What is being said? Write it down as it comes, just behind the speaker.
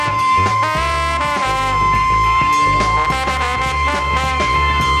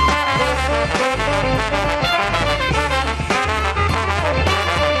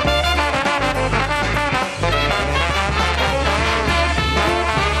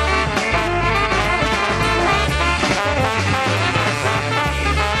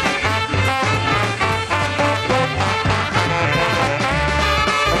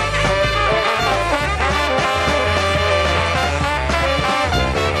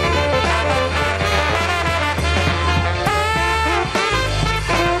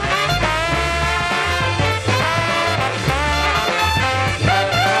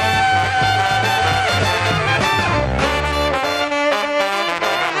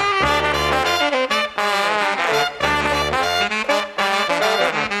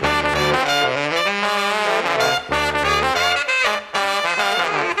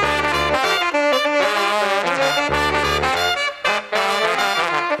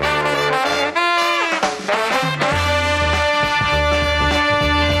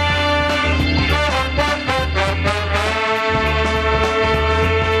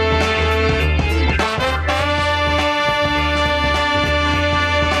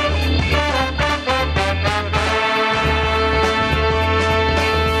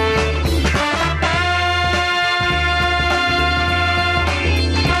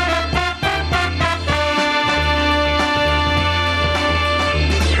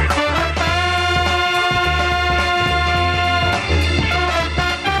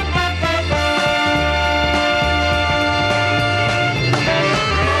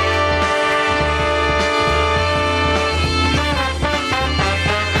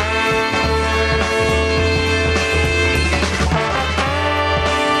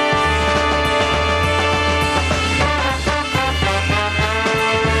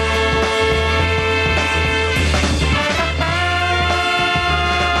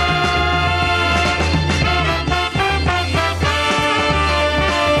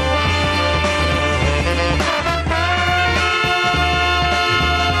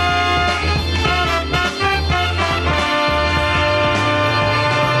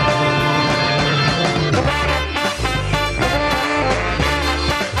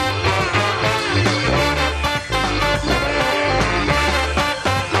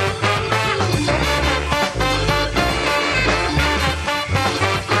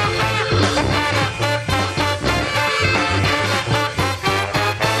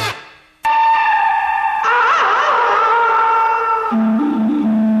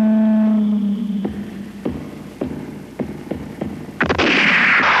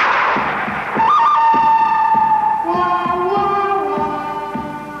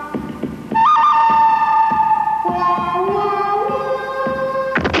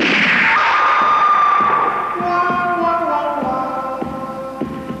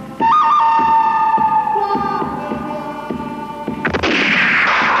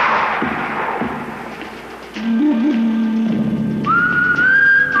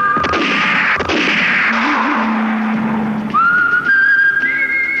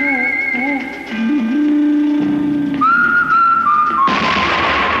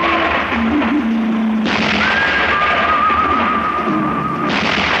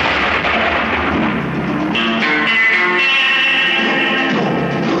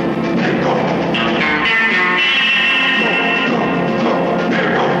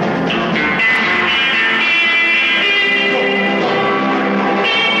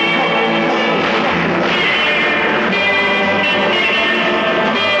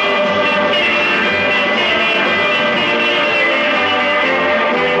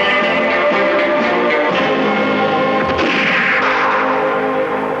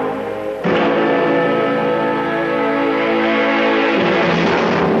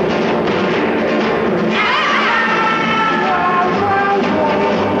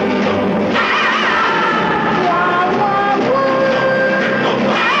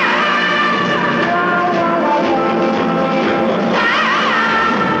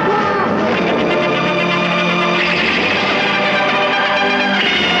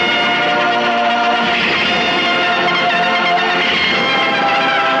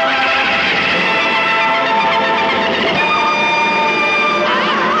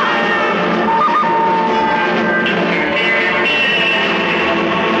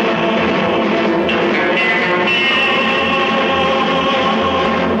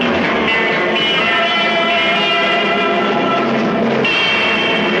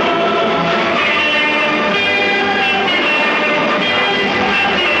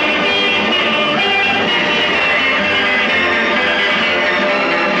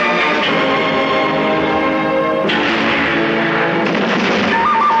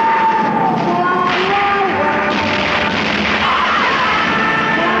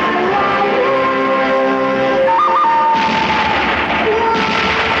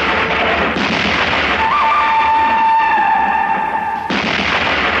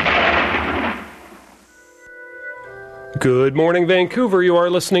Good morning, Vancouver. You are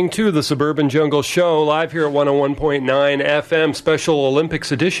listening to the Suburban Jungle Show, live here at 101.9 FM, Special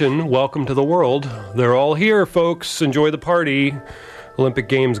Olympics Edition. Welcome to the world. They're all here, folks. Enjoy the party. Olympic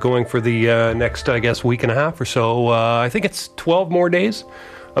Games going for the next, I guess, week and a half or so. I think it's 12 more days.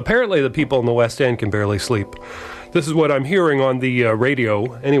 Apparently, the people in the West End can barely sleep. This is what I'm hearing on the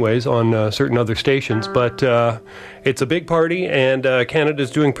radio, anyways, on certain other stations. But it's a big party, and Canada's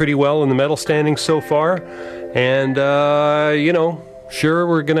doing pretty well in the medal standings so far. And, sure,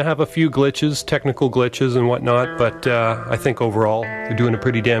 we're going to have a few glitches, technical glitches and whatnot, but I think overall they're doing a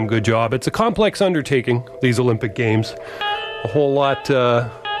pretty damn good job. It's a complex undertaking, these Olympic Games. A whole lot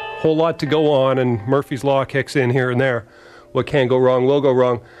to go on, and Murphy's Law kicks in here and there. What can go wrong will go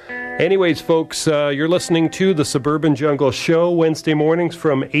wrong. Anyways, folks, you're listening to the Suburban Jungle Show Wednesday mornings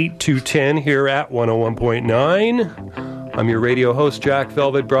from 8 to 10 here at 101.9. I'm your radio host, Jack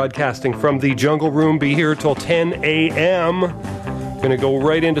Velvet, broadcasting from the Jungle Room. Be here till 10 a.m. Gonna go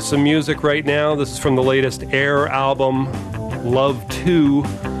right into some music right now. This is from the latest Air album, Love 2.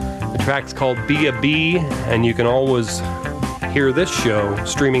 The track's called Be a Bee, and you can always hear this show,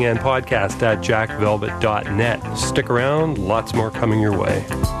 streaming and podcast at jackvelvet.net. Stick around, lots more coming your way.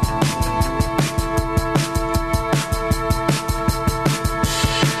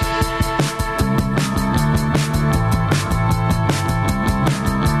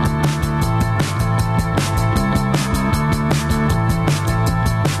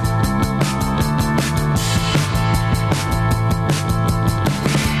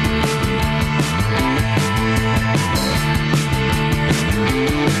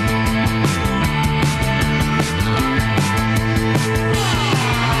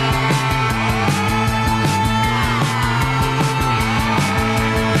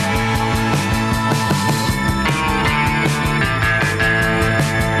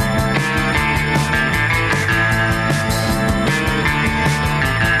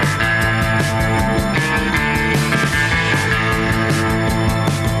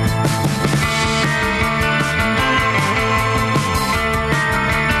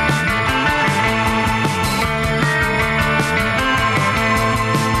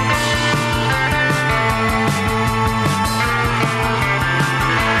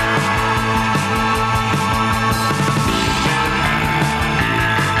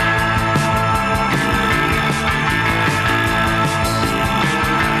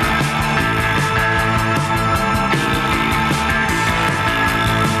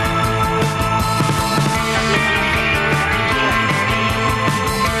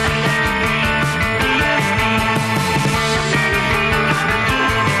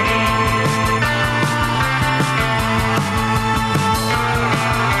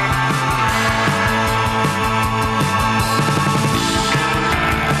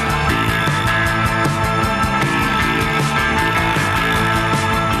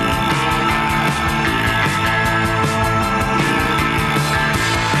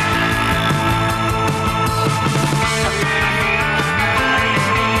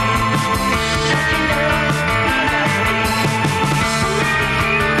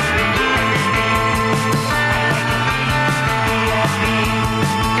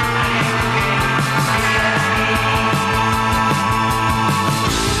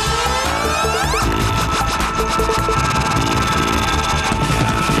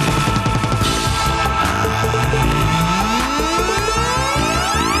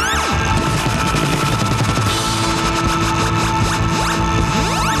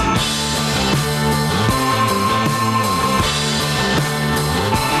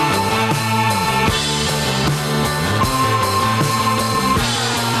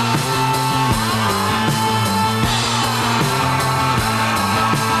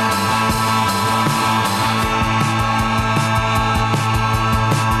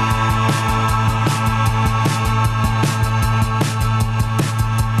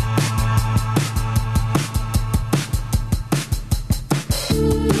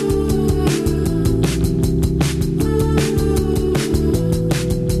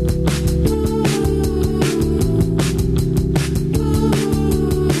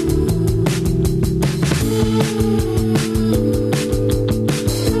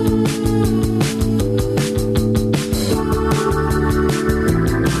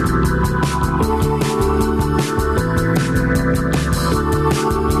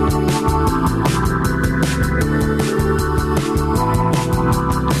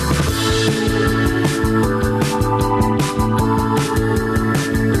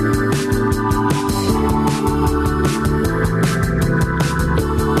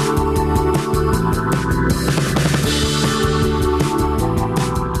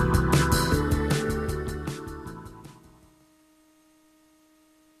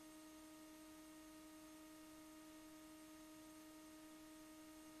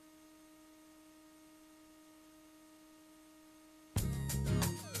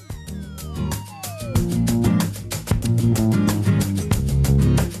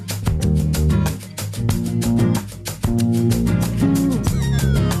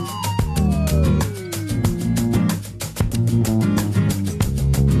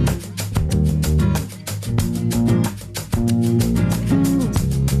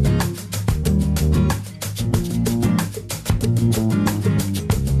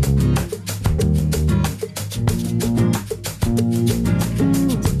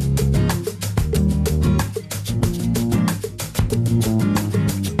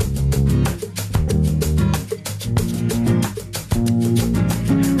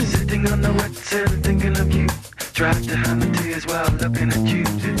 looking at you,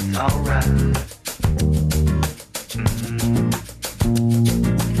 it's alright.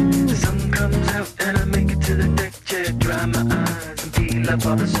 The sun comes out and I make it to the deck chair, dry my eyes and feel up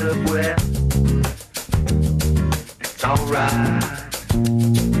on the subway. It's alright.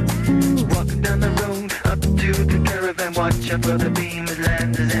 Walking down the road up to the caravan, watch out for the beamers,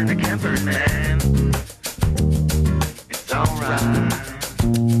 landers and the campers, man. It's alright.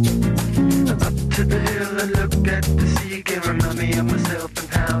 Up to the hill and look at the sea again, remind me of myself and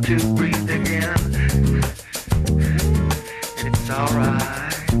how to breathe again. It's alright.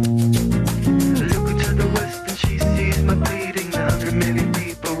 Looking to the west and she sees my bleeding, 100 million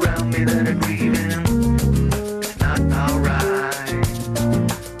people around me that are grieving. It's not alright.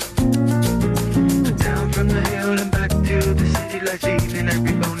 Down from the hill and back to the city, like leaving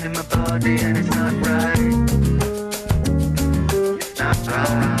every bone in my body, and it's not right. It's not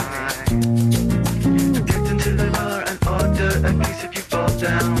right. Get into the bar and order a case. If you fall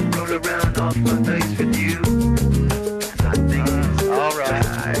down, roll around off my face with you. I think it's alright.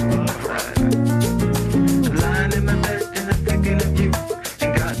 Lying in my bed and I'm thinking of you,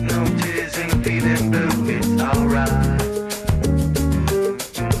 ain't got no tears, ain't feeling blue. It's alright.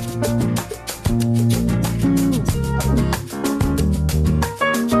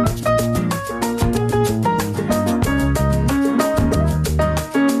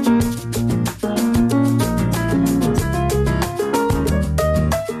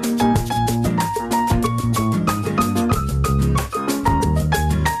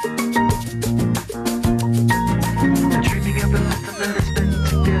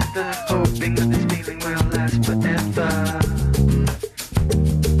 Hoping that this feeling will last forever.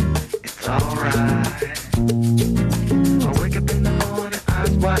 It's alright. I wake up in the morning,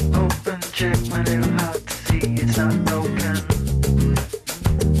 eyes wide open, check my little heart to see it's not broken.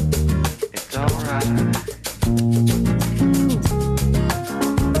 It's alright.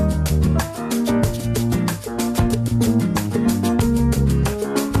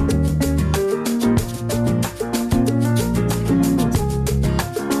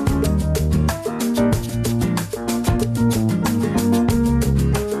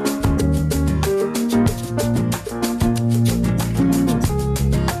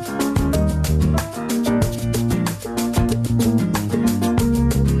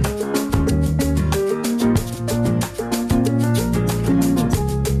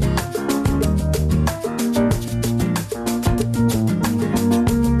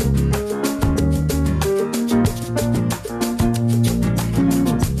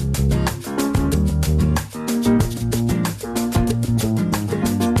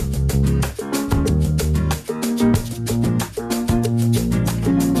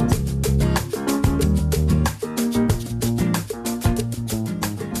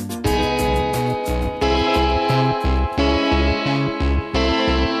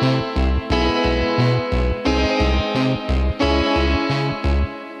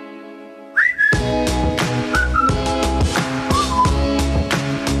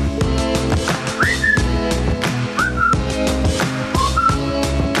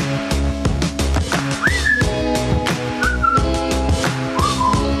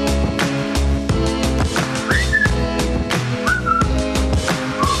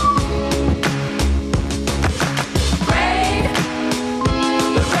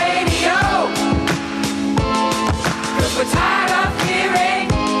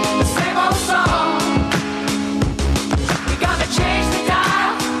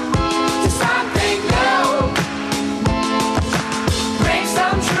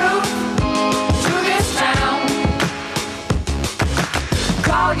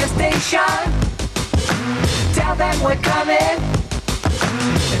 Tell them we're coming.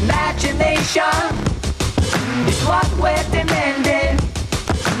 Imagination is what we're demanding.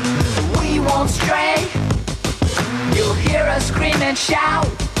 We won't stray. You'll hear us scream and shout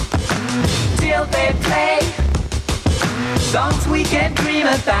till they play songs we can dream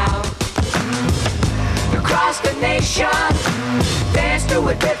about. Across the nation, dance to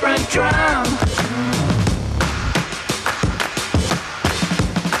a different drum.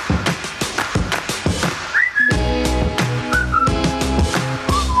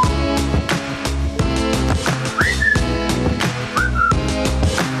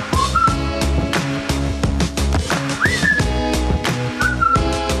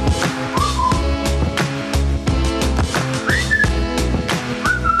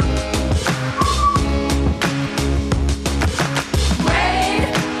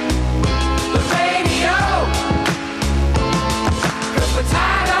 Radio.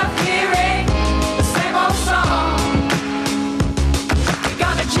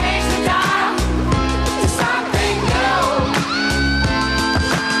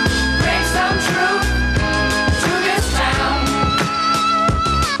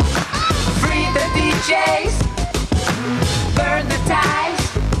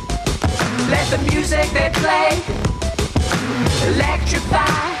 they play. Electrify.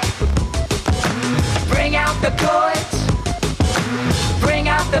 Bring out the poets. Bring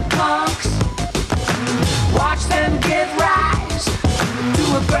out the punks. Watch them give rise to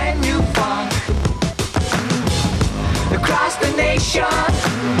a brand new funk. Across the nation,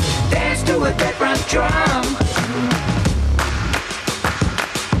 dance to a different drum.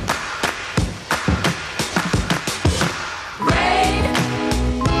 Raid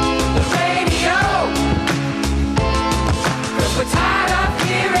the radio, 'cause we're tired of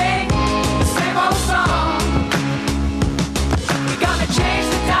hearing the same old song. We're gonna change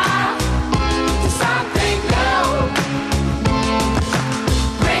the dial to something new.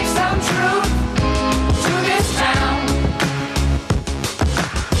 Bring some truth to this town.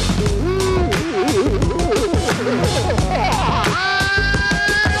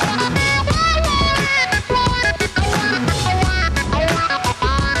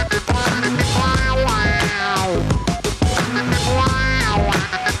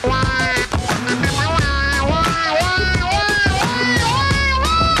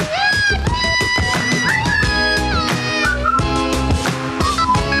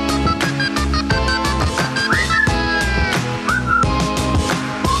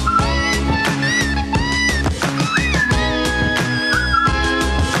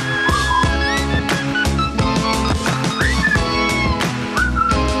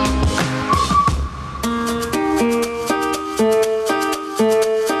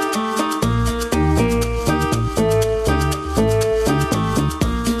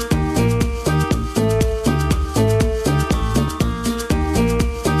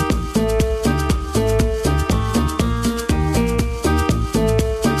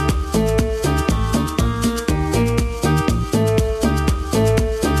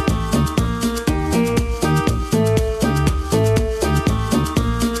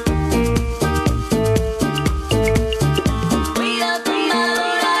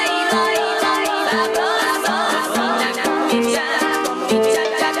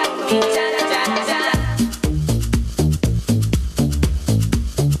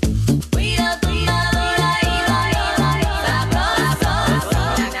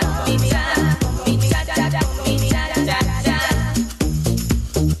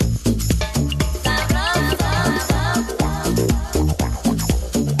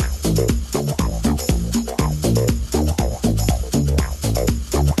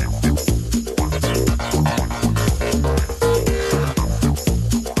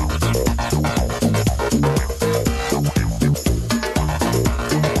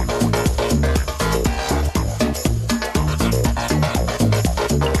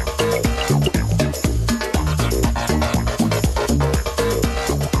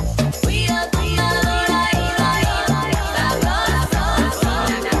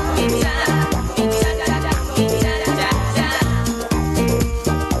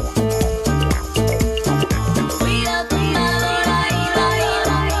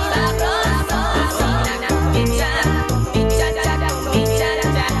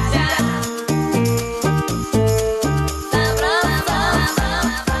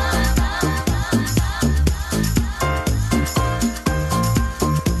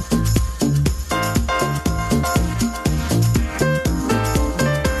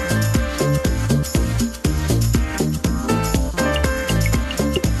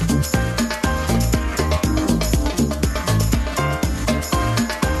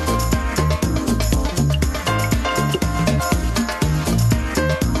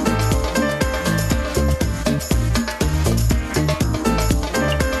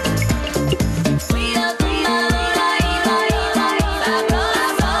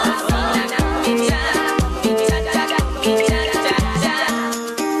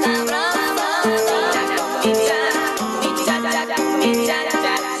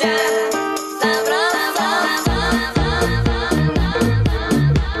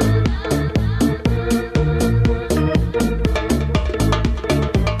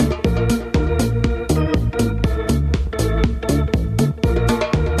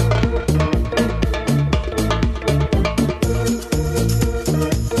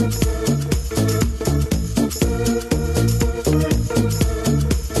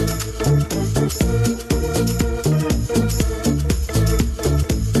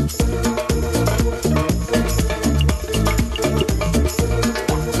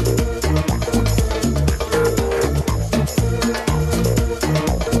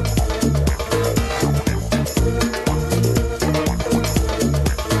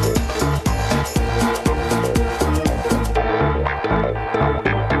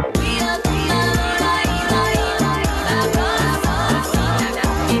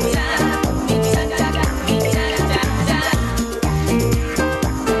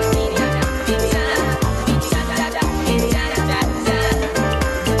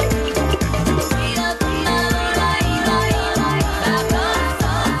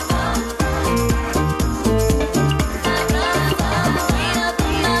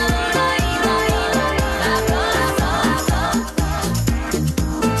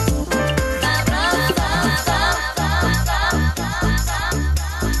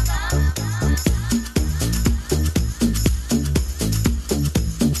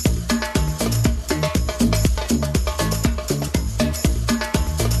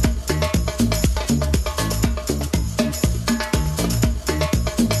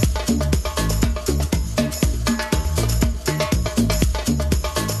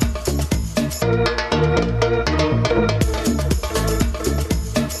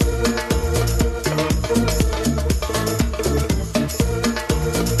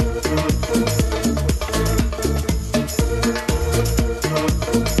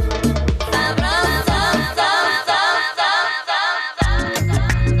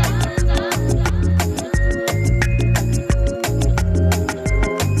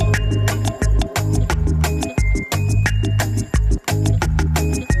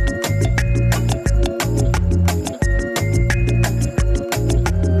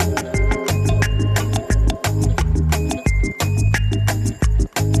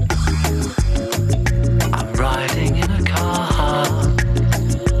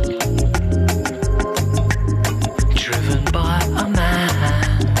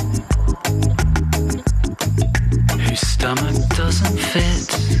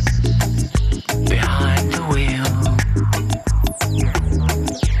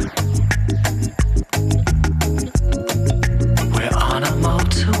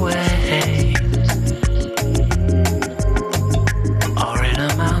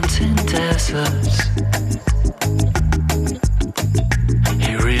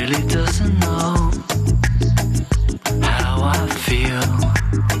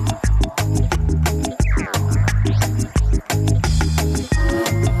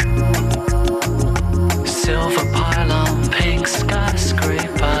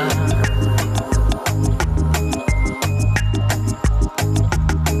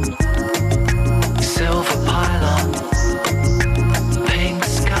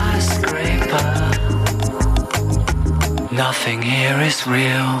 is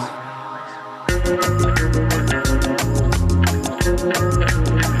real.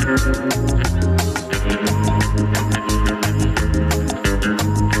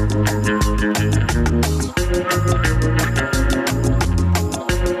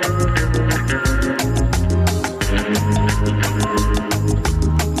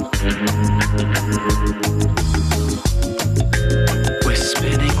 We're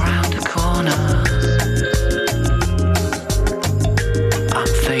spinning round a corner. I'm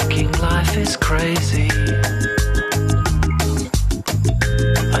thinking life is crazy.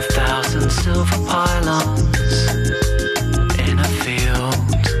 1,000 silver pylons in a field.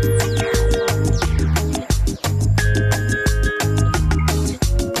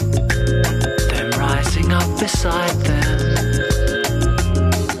 Them rising up beside them.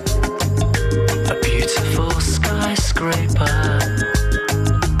 A beautiful skyscraper.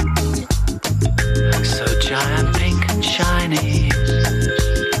 So giant, pink and shiny.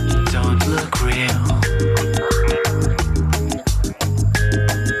 Don't look real.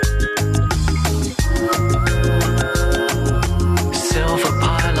 Silver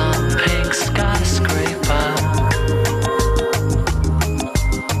pylon, pink skyscraper.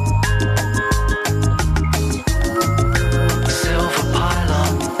 Silver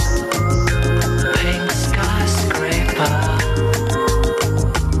pylon, pink skyscraper.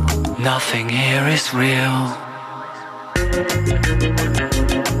 Nothing here is real.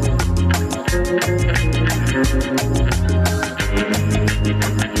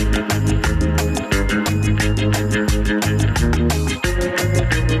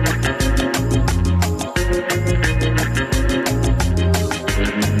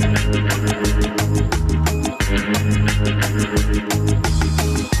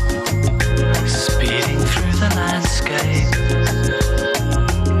 Speeding through the landscape,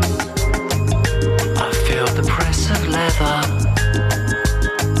 I feel the press of leather,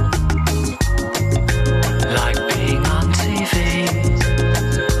 like being on TV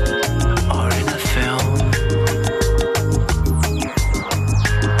or in a film.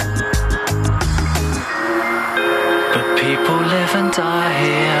 But people live and die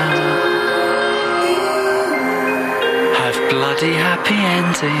here, have bloody happy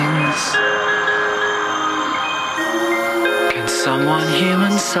endings. Can someone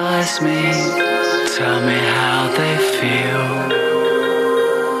human size me? Tell me how they feel.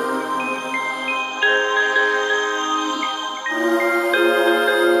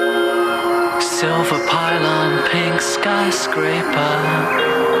 Silver pylon, pink skyscraper.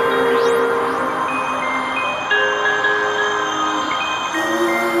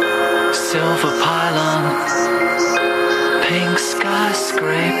 Silver pylon, pink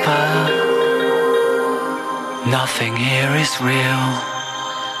skyscraper. Nothing here is real.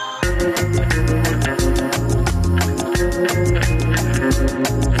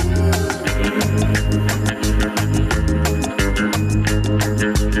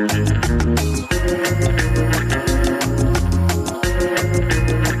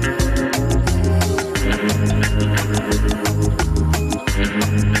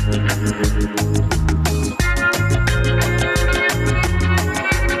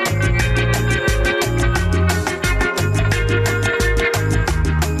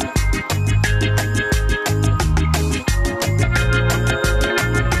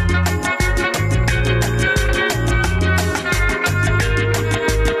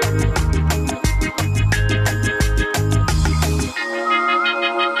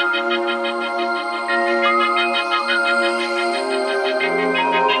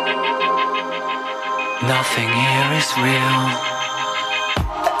 Nothing here is real.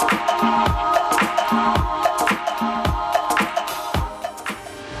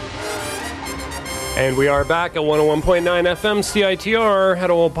 And we are back at 101.9 FM CITR.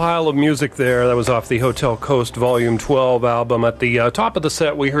 Had a whole pile of music there. That was off the Hotel Coast Volume 12 album. At the top of the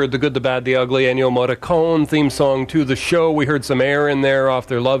set, we heard The Good, the Bad, the Ugly, Ennio Morricone theme song to the show. We heard some Air in there off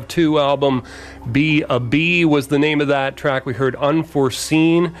their Love 2 album. Be a Bee was the name of that track. We heard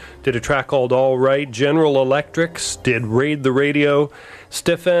Unforeseen, did a track called All Right. General Electrics did Raid the Radio.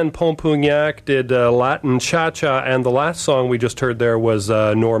 Stéphane Pompugnac did Latin Cha-Cha. And the last song we just heard there was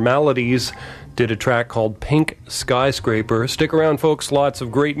Normalities, did a track called Pink Skyscraper. Stick around, folks. Lots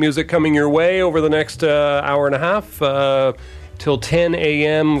of great music coming your way over the next hour and a half till 10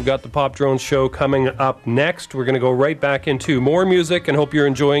 a.m. We've got the Pop Drone Show coming up next. We're going to go right back into more music and hope you're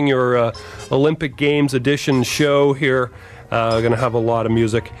enjoying your Olympic Games edition show here. We're going to have a lot of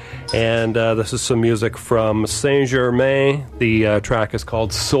music. And this is some music from Saint-Germain. The track is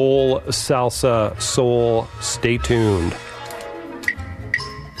called Soul Salsa Soul. Stay tuned.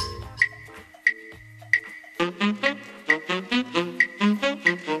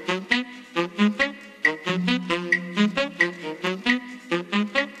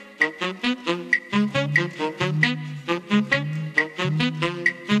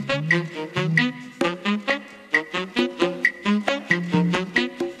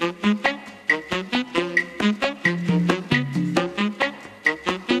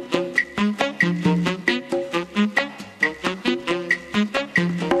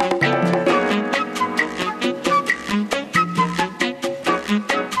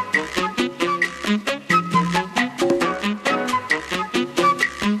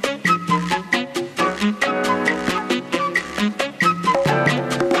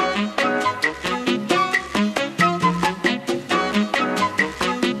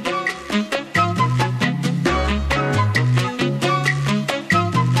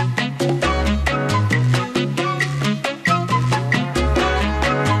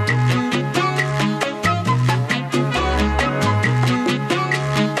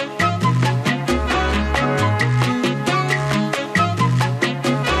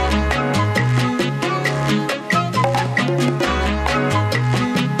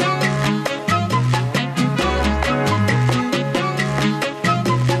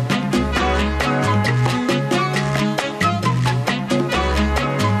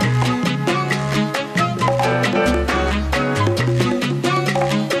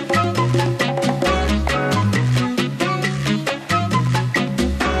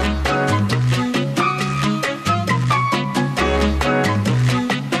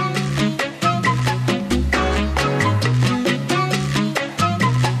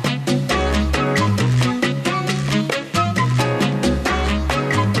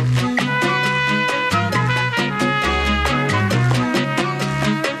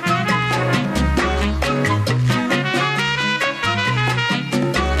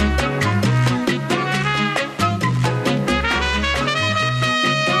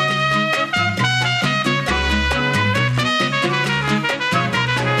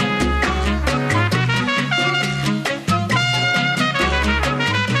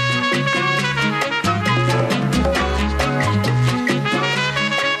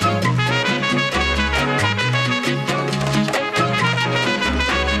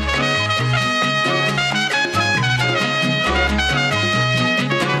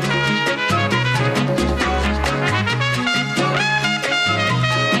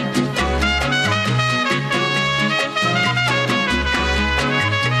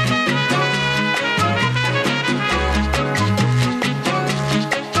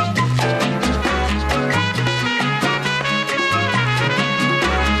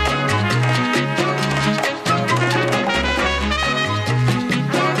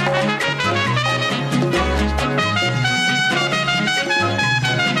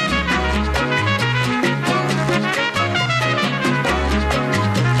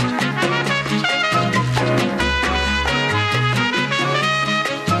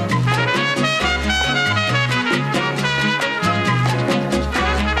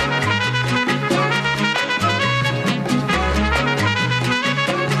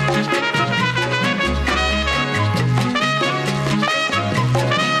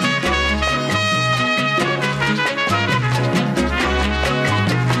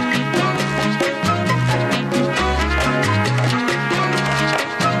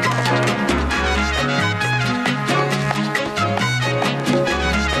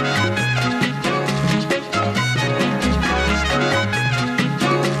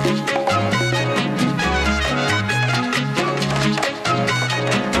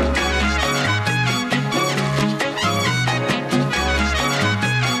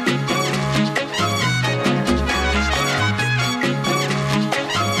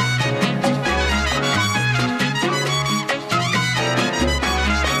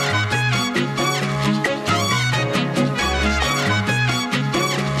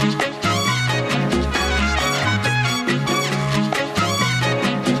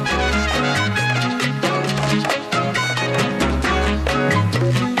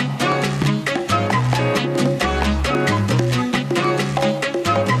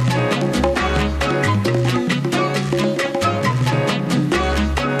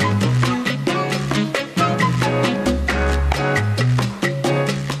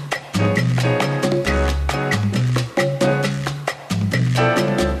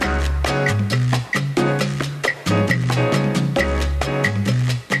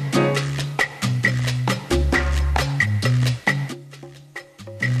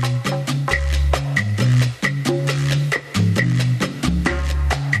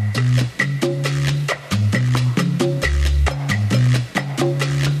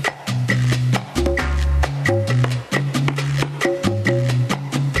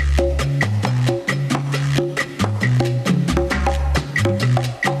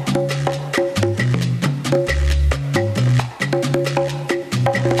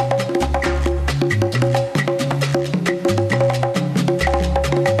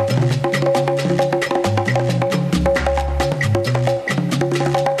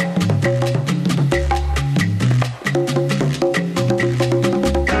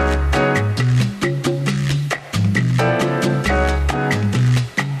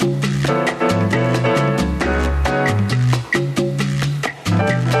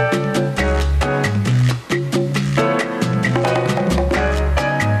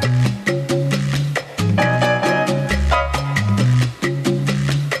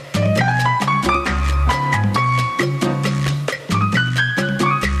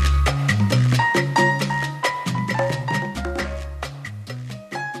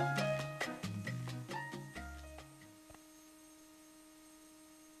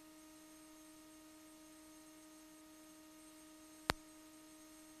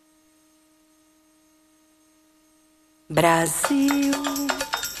 Brasil,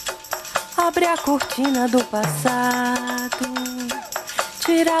 abre a cortina do passado,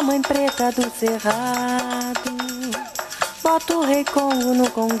 tira a mãe preta do cerrado, bota o rei Congo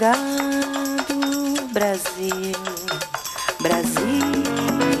no congado. Brasil, Brasil.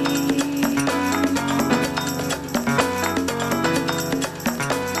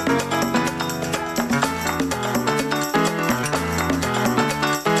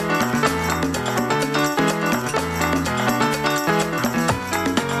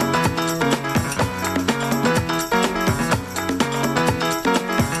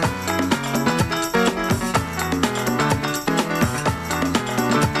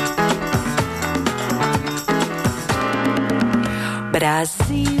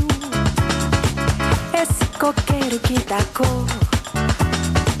 Brasil, esse coqueiro que dá cor,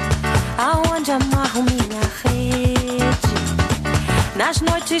 aonde amarro minha rede, nas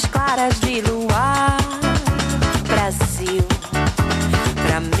noites claras de luar. Brasil,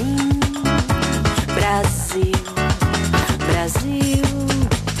 pra mim, Brasil, Brasil.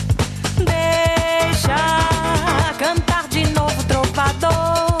 Deixa cantar de novo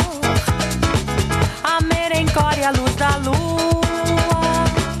trovador, a merencore e a luz da lua,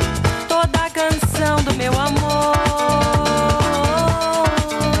 do meu amor.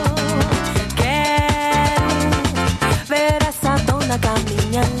 Quero ver essa dona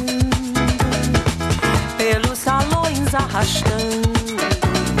caminhando pelos salões, arrastando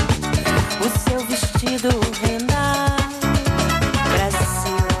o seu vestido rendado.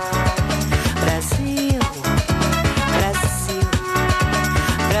 Brasil, Brasil, Brasil,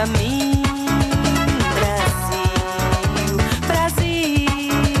 pra mim.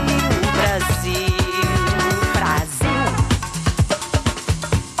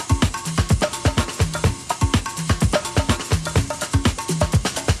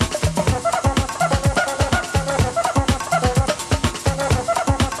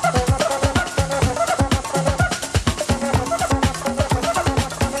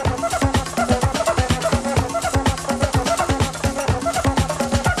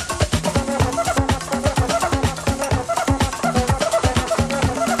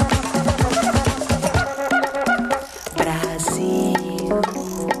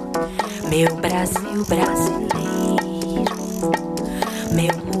 Meu Brasil brasileiro,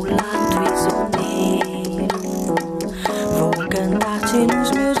 meu mulato isoneiro, vou cantar-te nos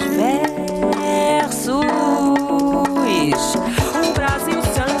meus versos. O Brasil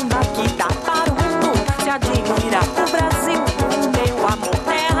samba que dá para o mundo se admirar. O Brasil, meu amor,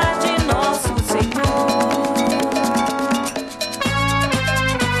 terra de nosso Senhor.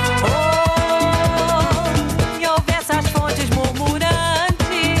 Oh, e ouve essas fontes murmurantes,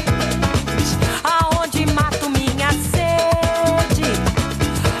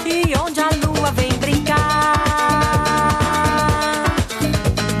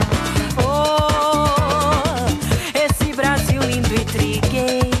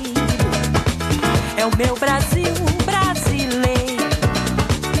 meu Brasil brasileiro,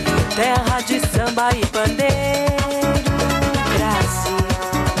 terra de samba e pandeiro. Brasil,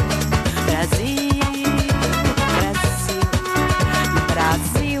 Brasil, Brasil,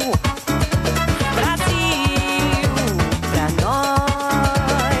 Brasil, Brasil, pra nós.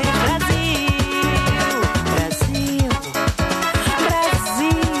 Brasil, Brasil,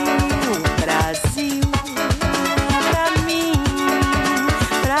 Brasil, Brasil, pra mim,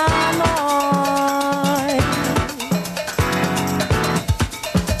 pra nós.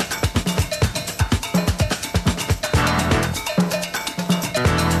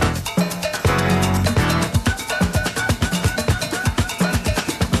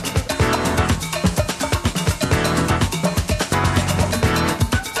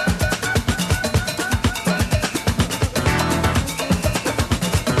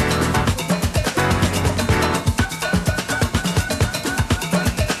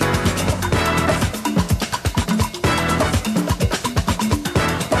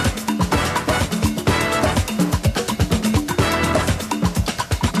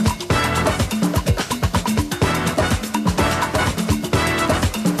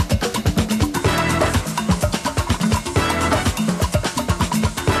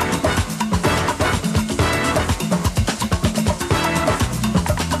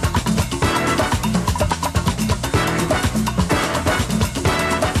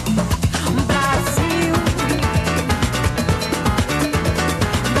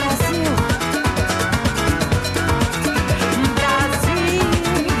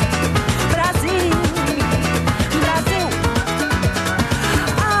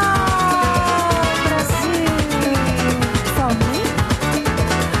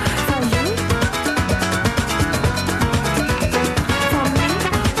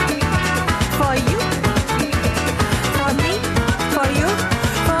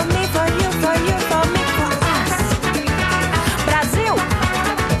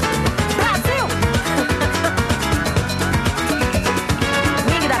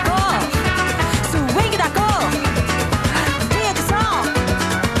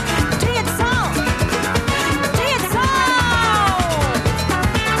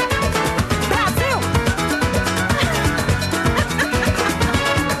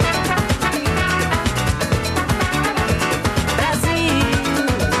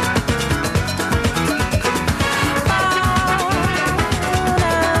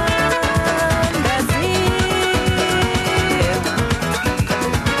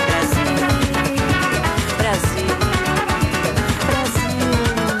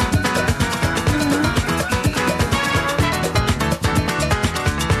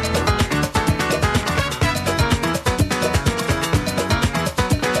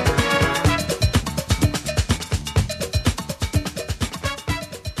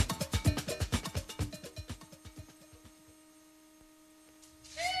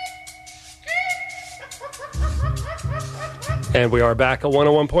 And we are back at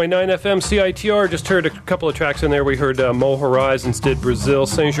 101.9 FM CITR. Just heard a couple of tracks in there. We heard Mo Horizons did Brazil.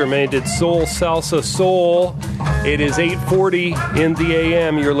 Saint Germain did Soul Salsa Soul. It is 8:40 in the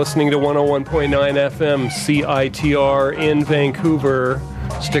AM. You're listening to 101.9 FM CITR in Vancouver.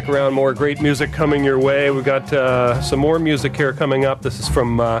 Stick around, more great music coming your way. We've got some more music here coming up. This is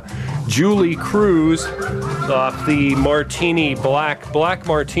from Julie Cruz off the Martini Black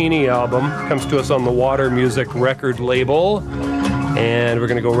Martini album. Comes to us on the Water Music record label. And we're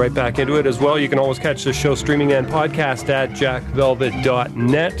going to go right back into it as well. You can always catch the show streaming and podcast at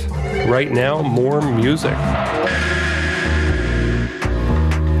jackvelvet.net. Right now, more music.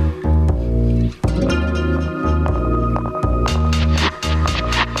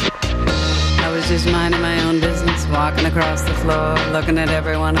 Just minding my own business, walking across the floor, looking at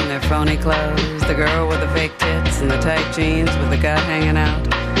everyone in their phony clothes. The girl with the fake tits and the tight jeans with the gut hanging out.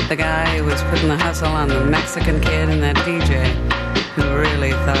 The guy who was putting the hustle on the Mexican kid, and that DJ who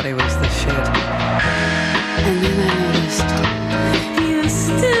really thought he was the shit. And then I noticed he was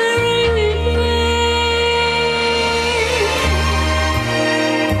staring at me.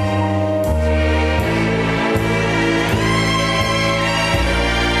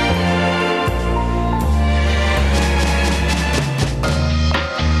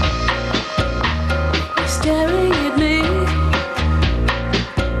 Staring at me,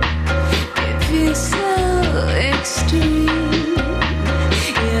 it feels so extreme.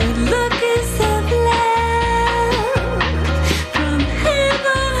 Your look is of love,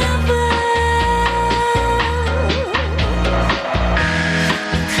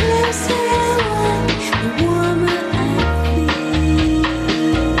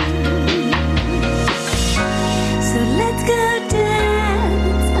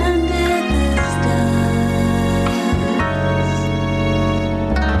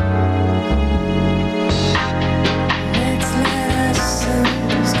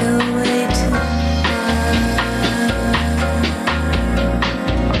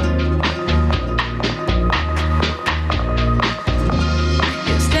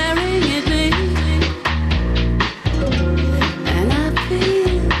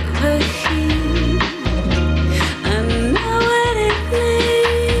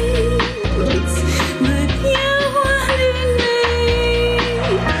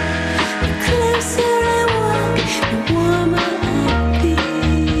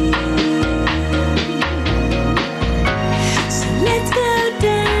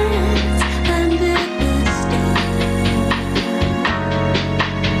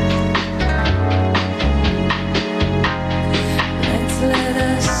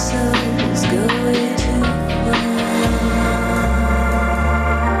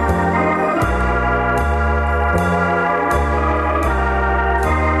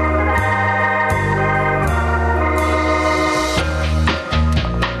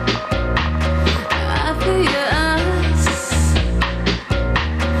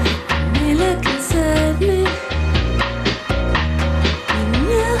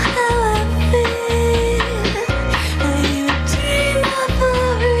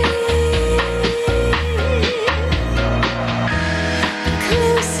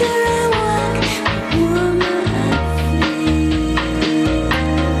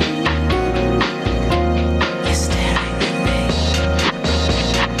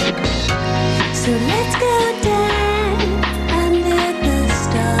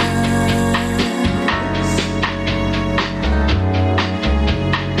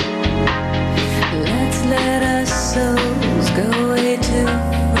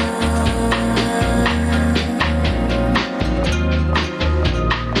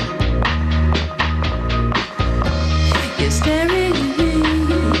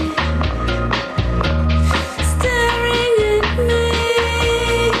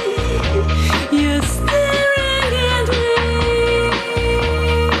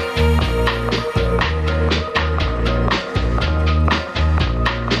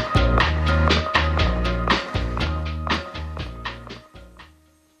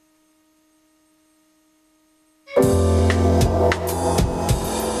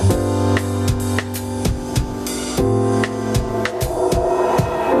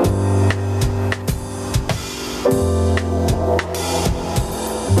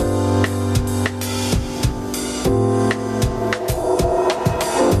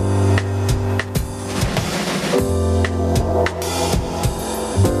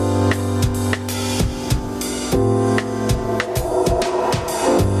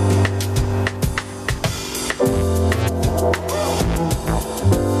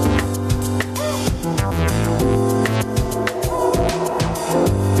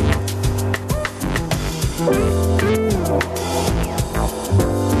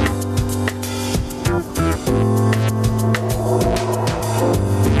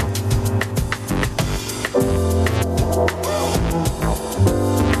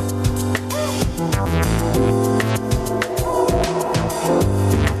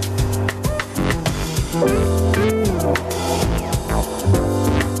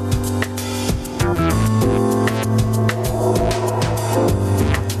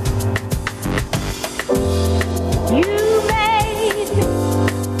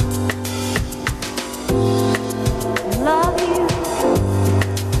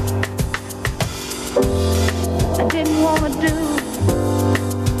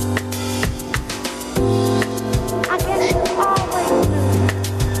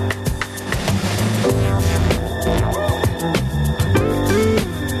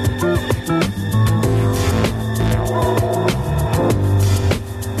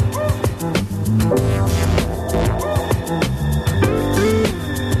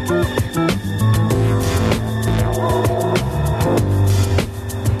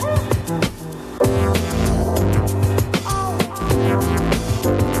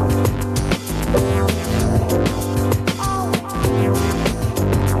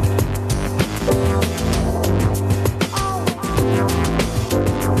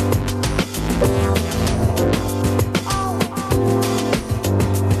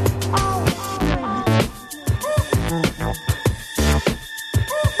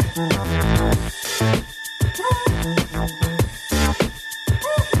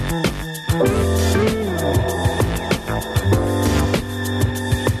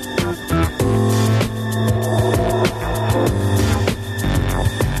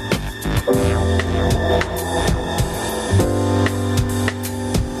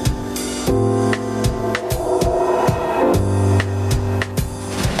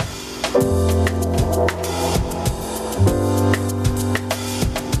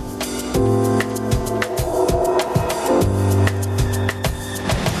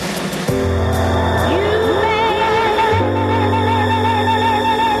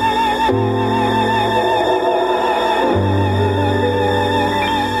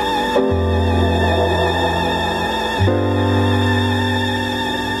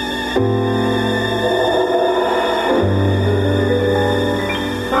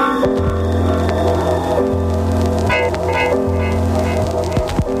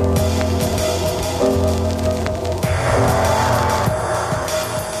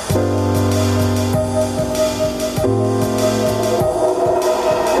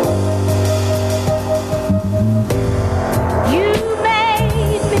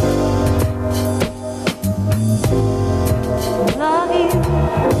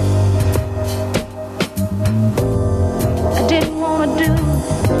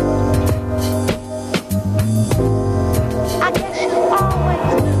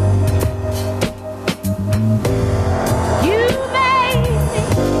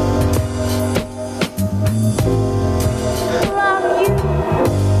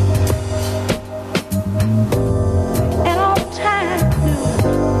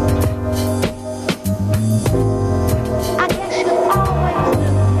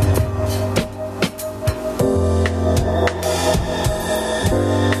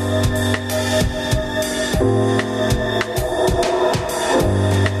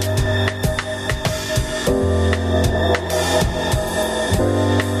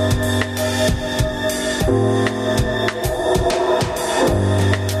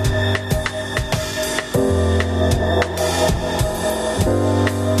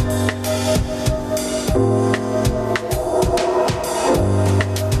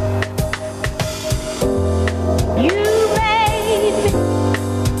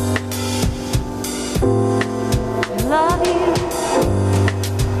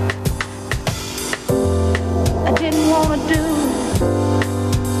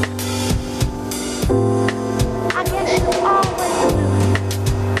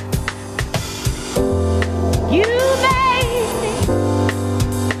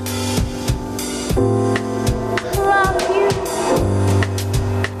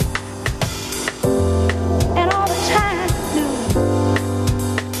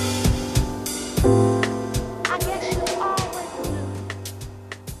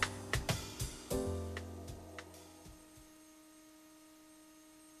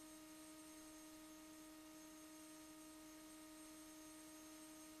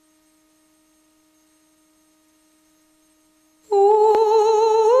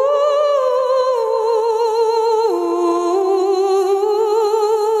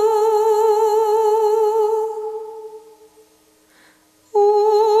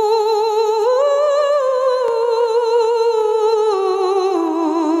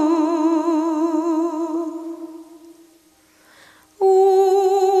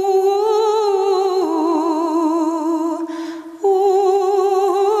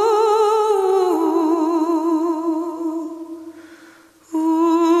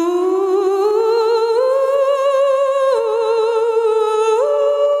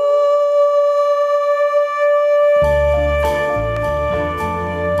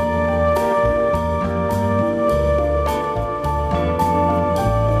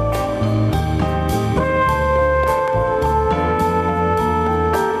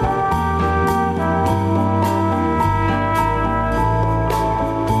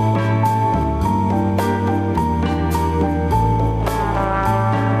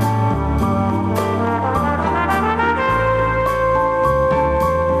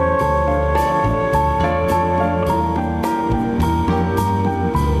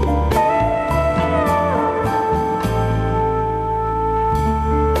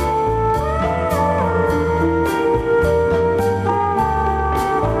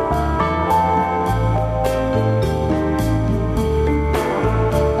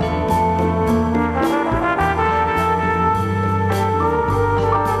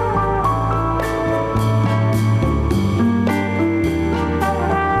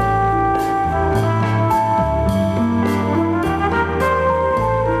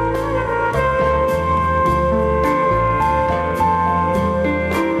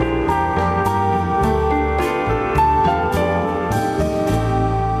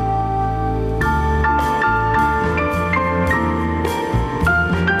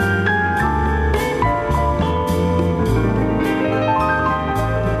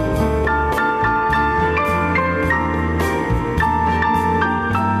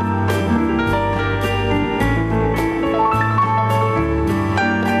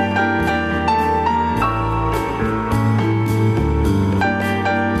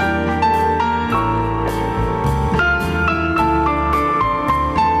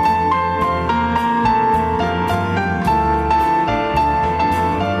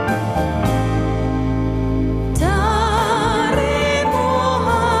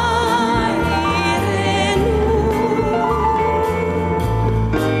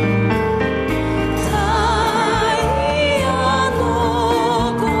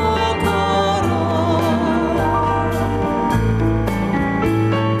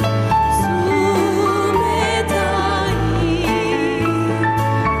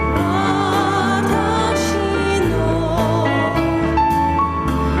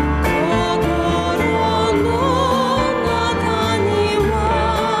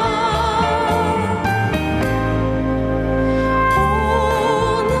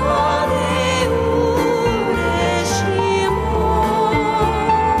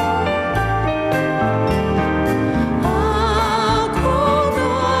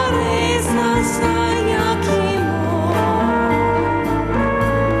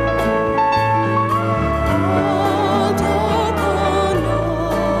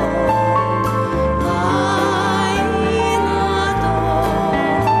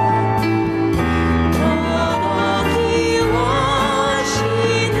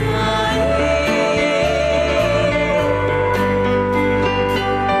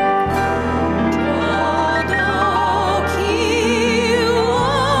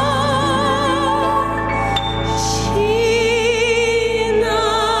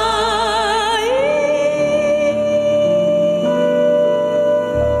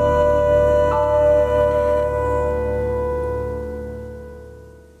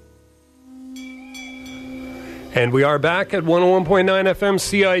 And we are back at 101.9 FM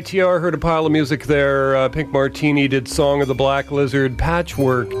CITR. Heard a pile of music there. Pink Martini did Song of the Black Lizard.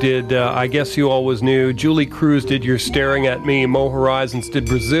 Patchwork did I Guess You Always Knew. Julie Cruz did You're Staring at Me. Mo Horizons did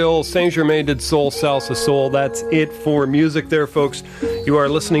Brazil. Saint Germain did Soul Salsa Soul. That's it for music there, folks. You are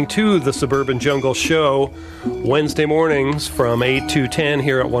listening to the Suburban Jungle Show Wednesday mornings from 8 to 10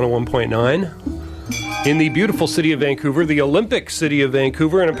 here at 101.9. In the beautiful city of Vancouver, the Olympic city of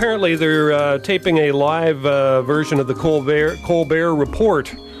Vancouver, and apparently they're taping a live version of the Colbert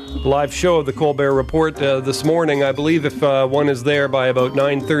Report, live show of the Colbert Report this morning. I believe if one is there by about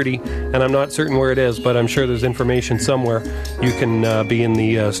 9:30, and I'm not certain where it is, but I'm sure there's information somewhere, you can be in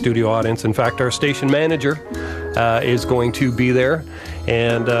the studio audience. In fact, our station manager is going to be there,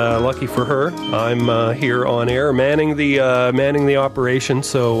 and lucky for her, I'm here on air manning the operation,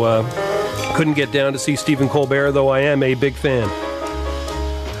 so couldn't get down to see Stephen Colbert, though I am a big fan.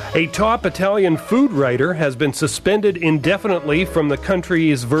 A top Italian food writer has been suspended indefinitely from the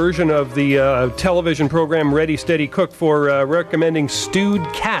country's version of the television program Ready Steady Cook for recommending stewed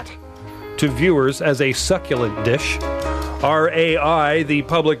cat to viewers as a succulent dish. RAI, the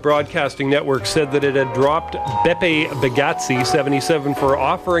public broadcasting network, said that it had dropped Beppe Bagazzi, 77, for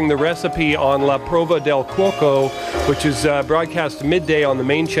offering the recipe on La Prova del Cuoco, which is broadcast midday on the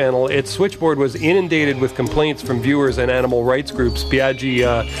main channel. Its switchboard was inundated with complaints from viewers and animal rights groups. Biaggi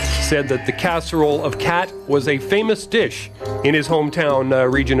said that the casserole of cat was a famous dish in his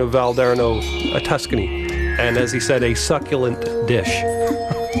hometown region of Valdarno, Tuscany. And as he said, a succulent dish.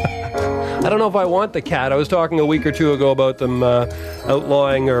 I don't know if I want the cat. I was talking a week or two ago about them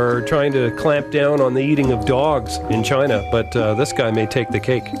outlawing or trying to clamp down on the eating of dogs in China, but this guy may take the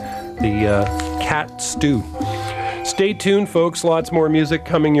cake. The cat stew. Stay tuned, folks. Lots more music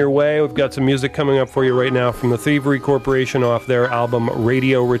coming your way. We've got some music coming up for you right now from the Thievery Corporation off their album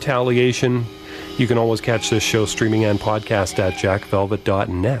Radio Retaliation. You can always catch this show streaming and podcast at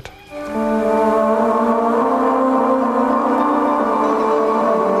jackvelvet.net.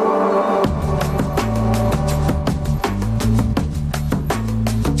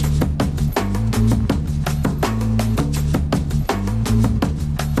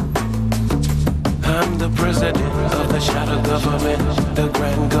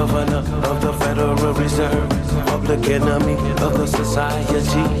 Enemy of the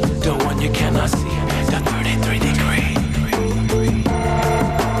society, the one you cannot see, the 33 degree.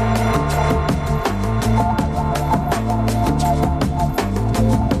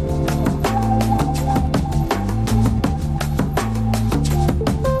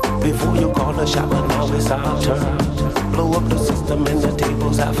 Before you call a shot, but now it's our turn. Blow up the system and the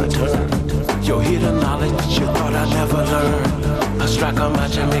tables have a turn. You'll hear the knowledge you thought I'd never learn. A strike on my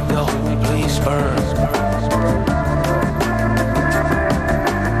and make the whole place burn.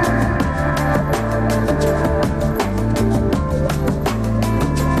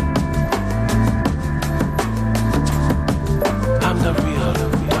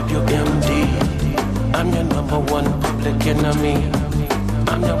 Enemy.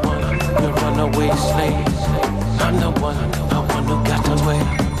 I'm the one, the runaway slave. I'm the one who got away.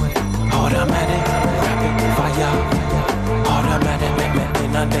 Automatic, rapid fire. Automatic,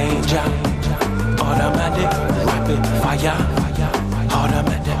 in a danger. Automatic, rapid fire.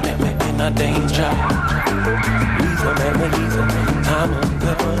 Automatic, in a danger. Lethal, lethal. I'm a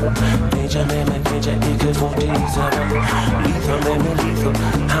weapon. Danger, danger, AK-47. Lethal, lethal.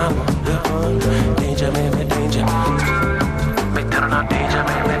 I'm a weapon. Danger, danger. Danger,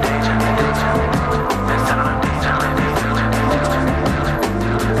 baby, danger, danger. Let's turn on danger,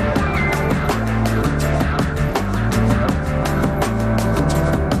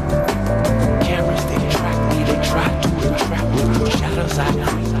 cameras, they track me, they try to entrap me through shadows I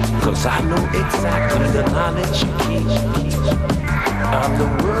creep. Cause I know exactly the knowledge you keep. I'm the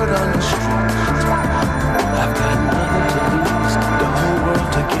word on the street. I've got nothing to lose. The whole world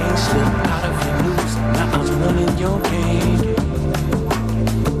to gain, slip out of your noose. Now I'm running your game.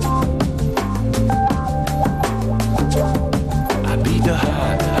 The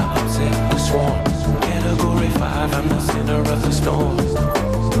hive, I upset the swarm. Category 5, I'm the center of the storm.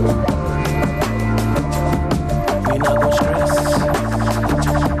 We not gon' stress.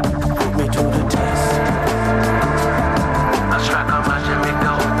 Put me to the test. I strike on my Jimmy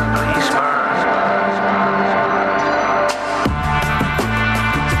go, please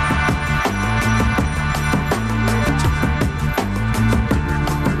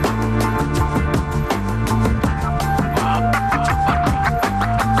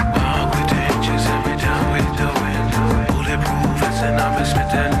I'm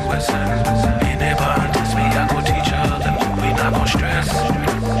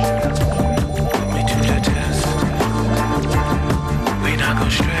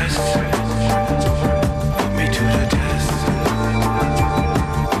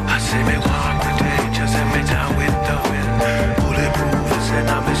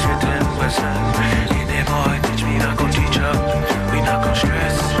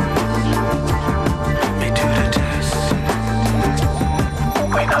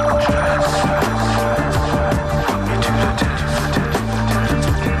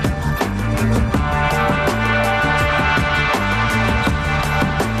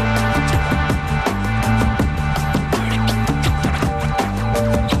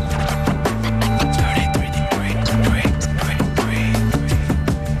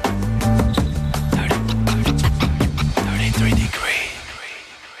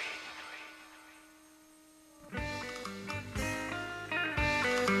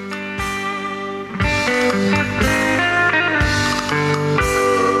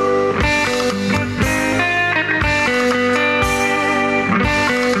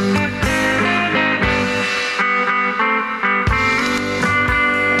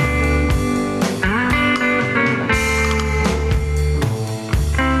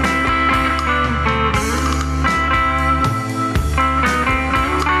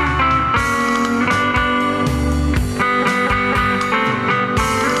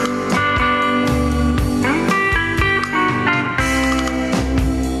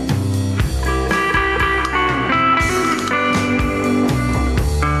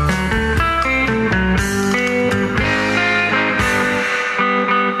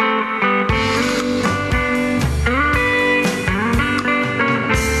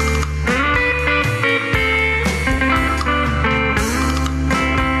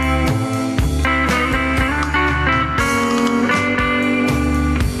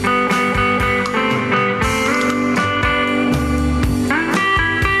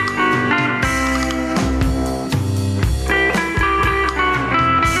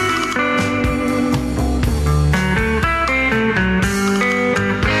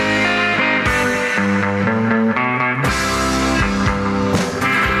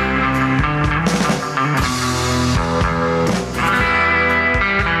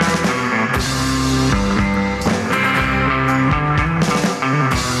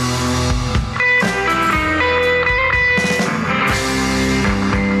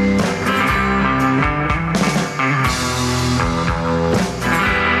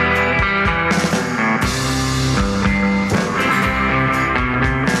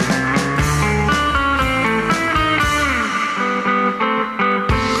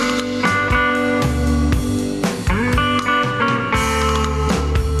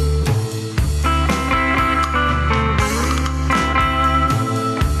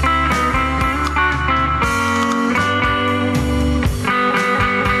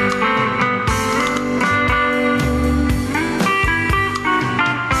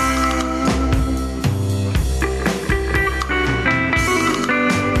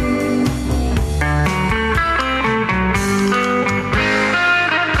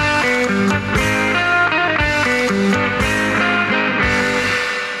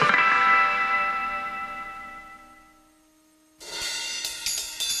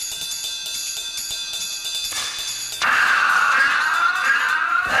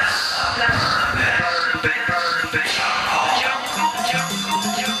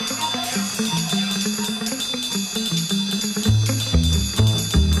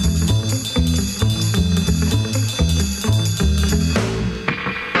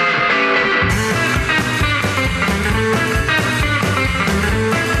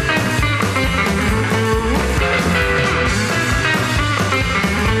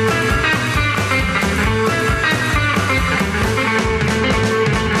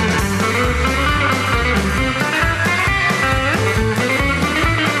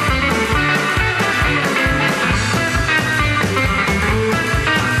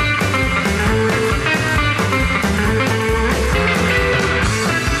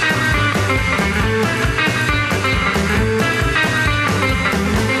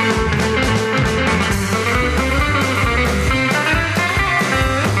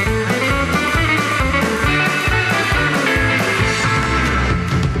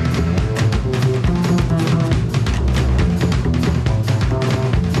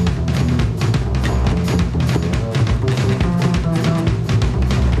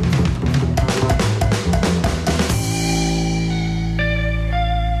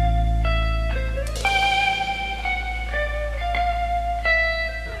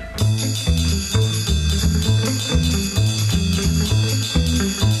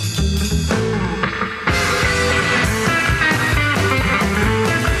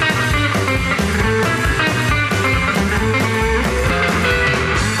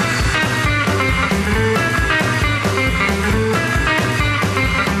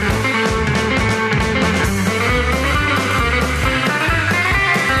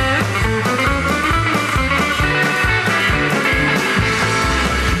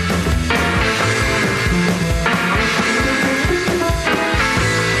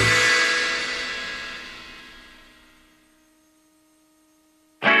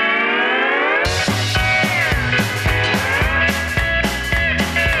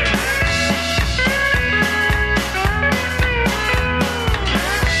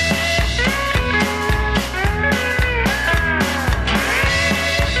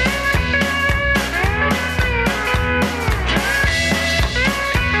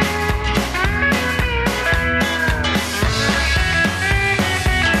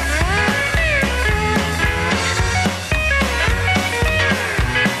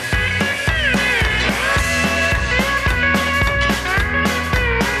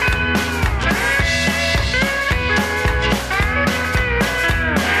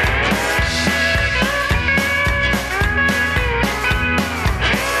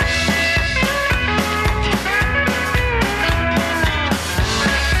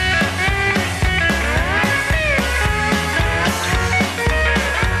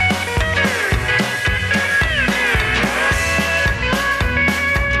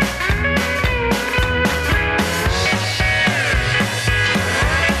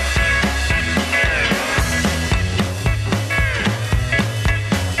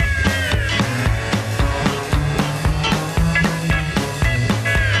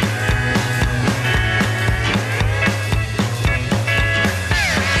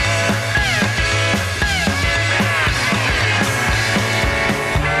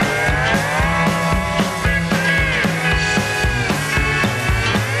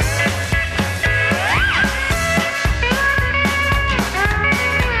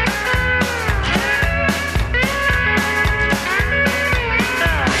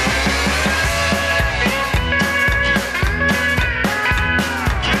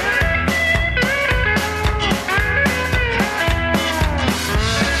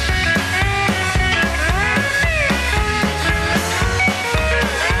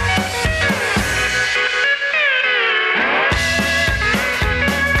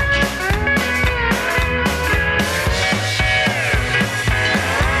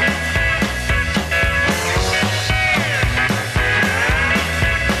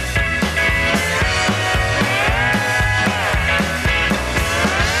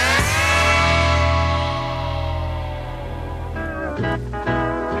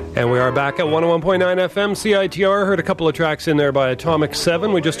And we are back at 101.9 FM CITR. Heard a couple of tracks in there by Atomic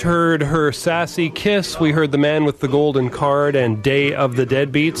 7. We just heard Her Sassy Kiss. We heard The Man with the Golden Card and Day of the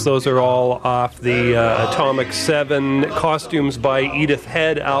Deadbeats. Those are all off the Atomic 7 Costumes by Edith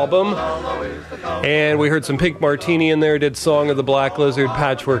Head album. And we heard some Pink Martini in there, did Song of the Black Lizard.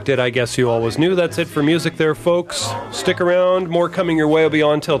 Patchwork did I Guess You Always Knew. That's it for music there, folks. Stick around. More coming your way. Will be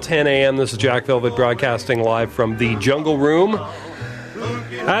on till 10 a.m. This is Jack Velvet broadcasting live from the Jungle Room.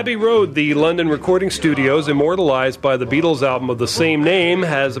 Abbey Road, the London recording studios, immortalized by the Beatles album of the same name,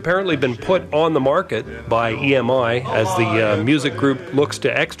 has apparently been put on the market by EMI as the music group looks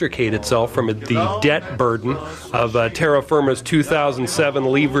to extricate itself from the debt burden of Terra Firma's 2007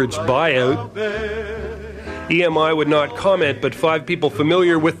 leveraged buyout. EMI would not comment, but 5 people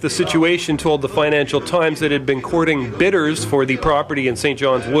familiar with the situation told the Financial Times that it had been courting bidders for the property in St.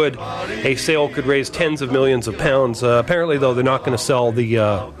 John's Wood. A sale could raise tens of millions of pounds. Apparently, though, they're not going to sell the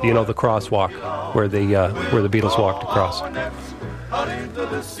the crosswalk where the Beatles walked across.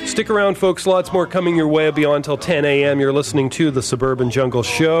 Stick around, folks. Lots more coming your way. It'll be on till 10 a.m. You're listening to the Suburban Jungle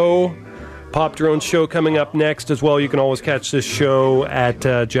Show. Pop Drone Show coming up next as well. You can always catch this show at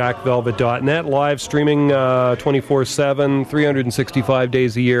jackvelvet.net. Live streaming 24/7, 365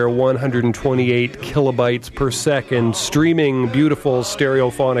 days a year, 128 kilobytes per second. Streaming beautiful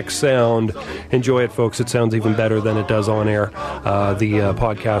stereophonic sound. Enjoy it, folks. It sounds even better than it does on air. The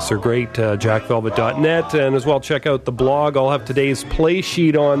podcasts are great. jackvelvet.net. And as well, check out the blog. I'll have today's play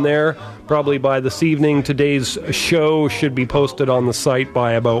sheet on there. Probably by this evening. Today's show should be posted on the site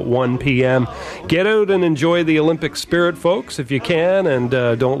by about 1 p.m. Get out and enjoy the Olympic spirit, folks, if you can, and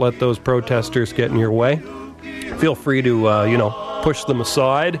don't let those protesters get in your way. Feel free to, push them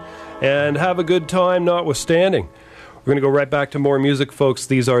aside and have a good time notwithstanding. We're going to go right back to more music, folks.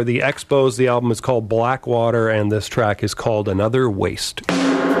 These are the Expos. The album is called Blackwater, and this track is called Another Waste.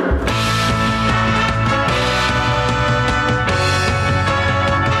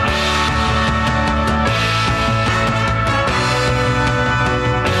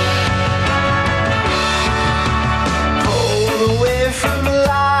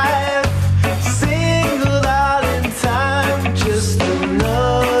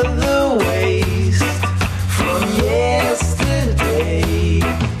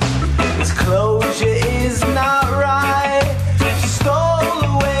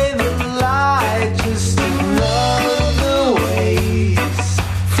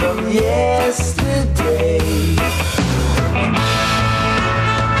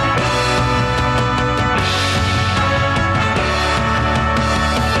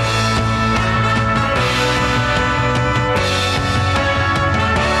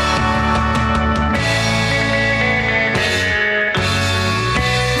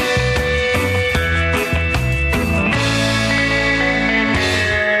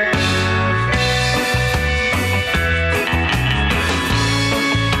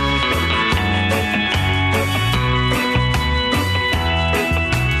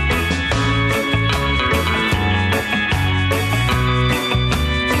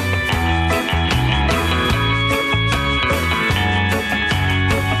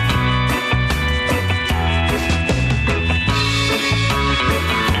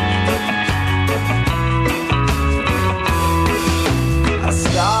 I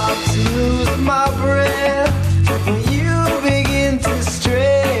start to lose my breath when you begin to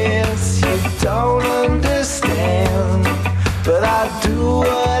stress. You don't understand, but I do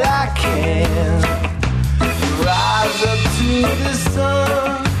what I can. Rise up to the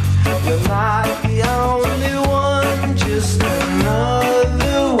sun. You're not the only one, just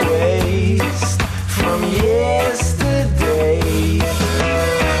another waste from yesterday.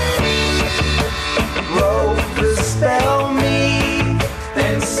 Rope the spell me,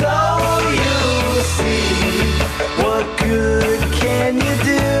 and so you'll see. What good can you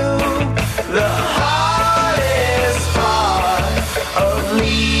do? The hardest part of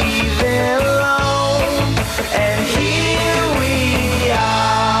leaving alone, and here we are.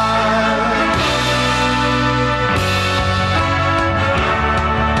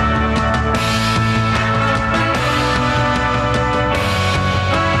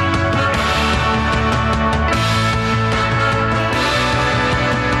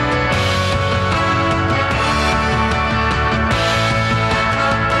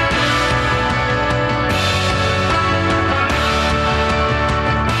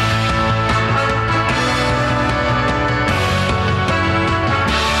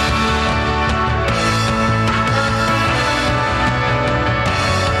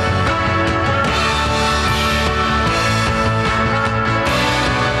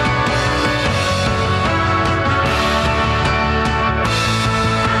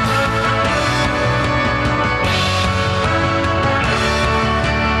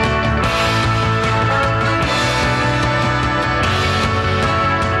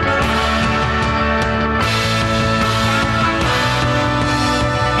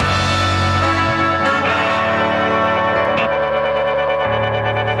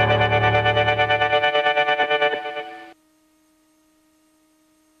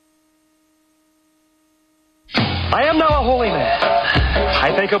 I am now a holy man.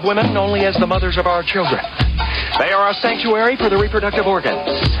 I think of women only as the mothers of our children. They are a sanctuary for the reproductive organs,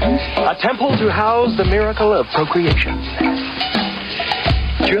 a temple to house the miracle of procreation.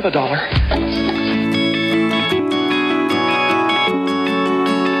 Cheer the dollar.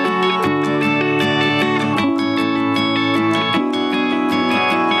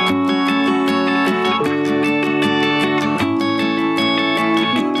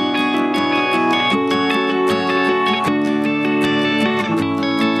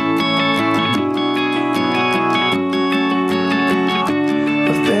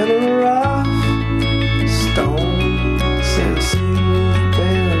 I've been a rough stone since you've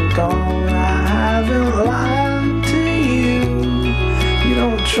been gone. I haven't lied to you. You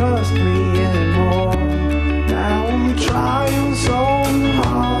don't trust me anymore. Now I'm trying so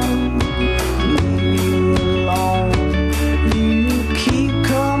hard to leave you alone. You keep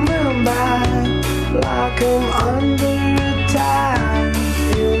coming back like I'm under attack.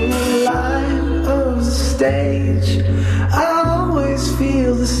 In the light of the stage, I always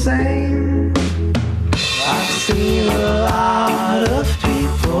feel the same. I've seen a lot of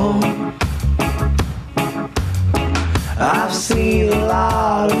people. I've seen a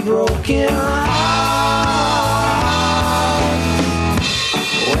lot of broken hearts.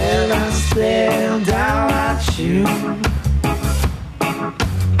 When I stare down at you,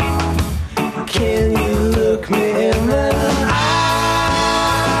 can you look me in the eyes?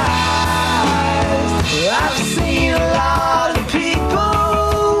 I've seen a lot of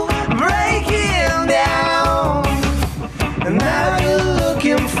people breaking down, and now you're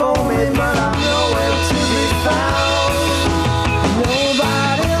looking for me, but I'm nowhere to be found.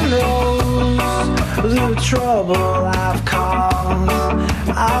 Nobody knows the trouble I've caused.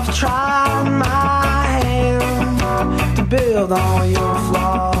 I've tried my hand to build on your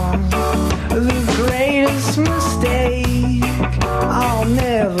flaws. The greatest mistake I'll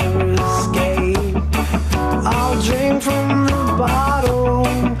never escape. I'll drink from the bottle,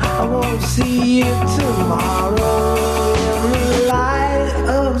 I won't see you tomorrow. In the light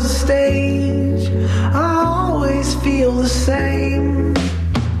of the stage, I always feel the same.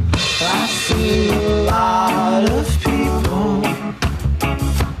 I've seen a lot of people.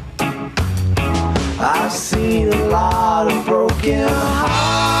 I've seen a lot of broken hearts.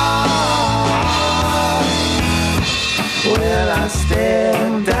 When I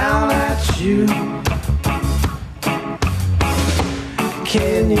stare down at you,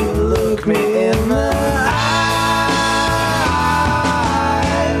 can you look me in the eyes?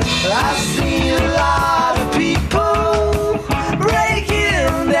 I've seen a lot of people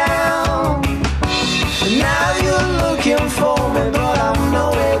breaking down, and now you're looking for me, but I'm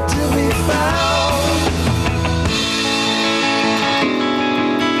nowhere to be found.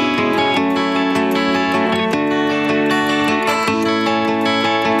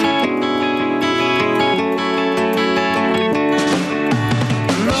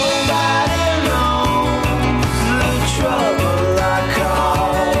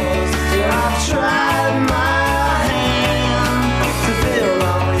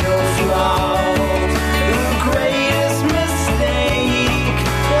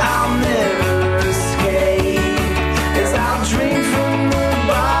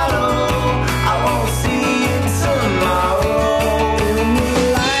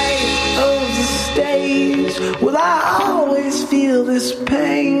 this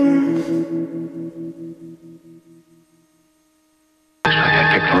pain. Looks like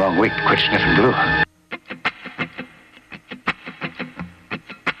I picked the wrong week to quit sniffing glue.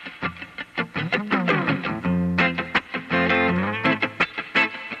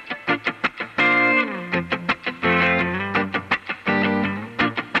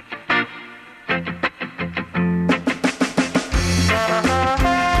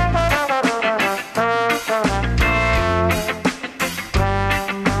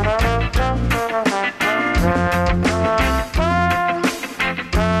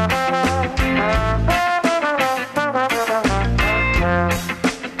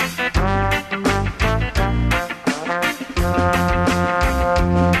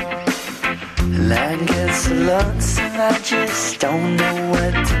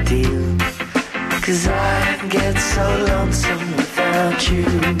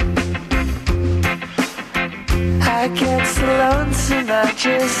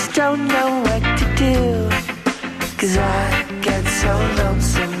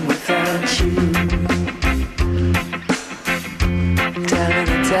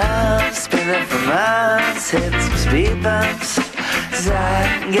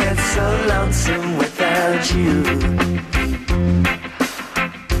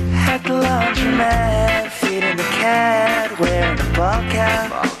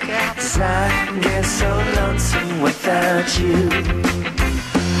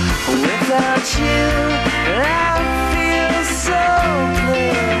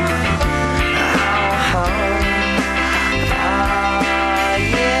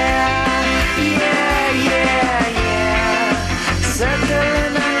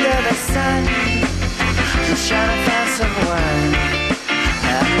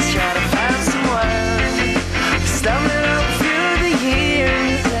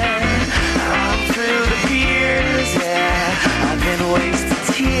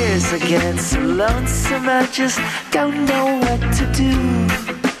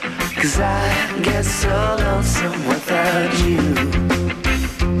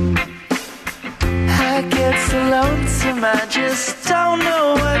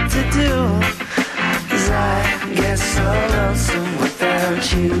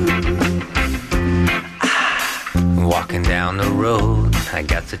 Walking down the road, I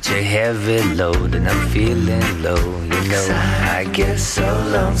got such a heavy load and I'm feeling low, you know. I get so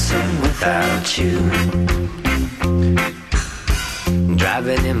lonesome without you.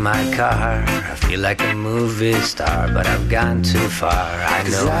 Driving in my car, I feel like a movie star, but I've gone too far. I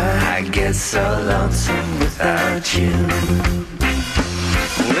know I get so lonesome without you.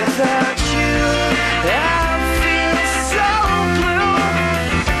 Without you, I feel so blue.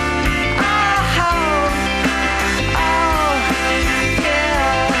 Oh, yeah,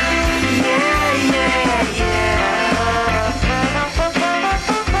 yeah, yeah,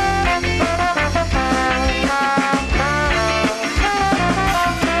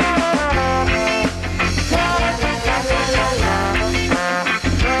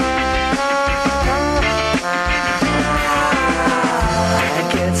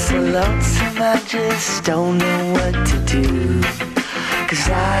 lonesome, I just don't know what to do. 'Cause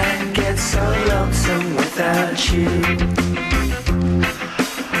I get so lonesome without you.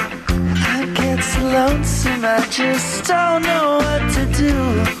 I get so lonesome, I just don't know what to do.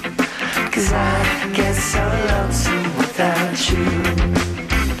 'Cause I get so lonesome without you.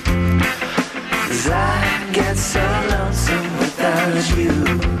 'Cause I get so lonesome without you.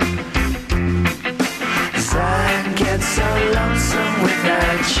 'Cause I get so lonesome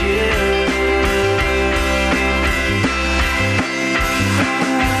without you.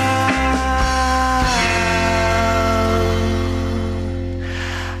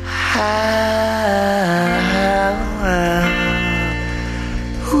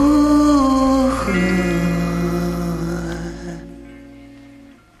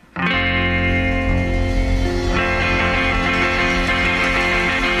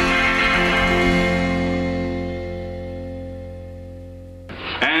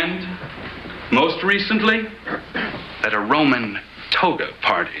 Most recently, that a Roman toga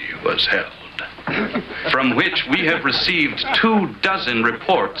party was held, from which we have received 24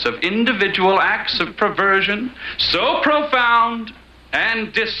 reports of individual acts of perversion so profound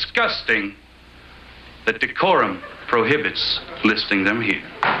and disgusting that decorum prohibits listing them here.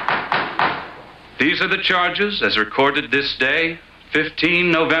 These are the charges as recorded this day,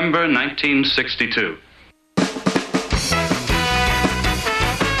 15 November 1962.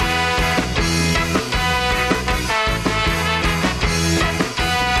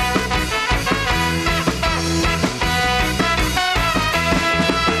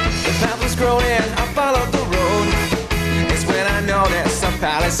 Growing, I followed the road. It's when I know that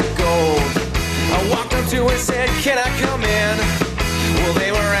I walked up to and said, can I come in? Well,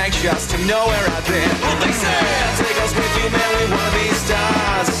 they were anxious to know where I'd been. Well, they said, take us with you, man, we wanna be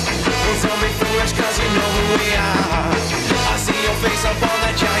stars. Well, don't be foolish, cause you know who we are. I see your face up on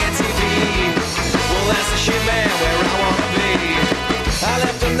that giant TV. Well, that's the shit, man, where I wanna be. I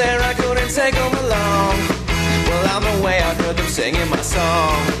left them there, I couldn't take them along. Well, on the way, I heard them singing my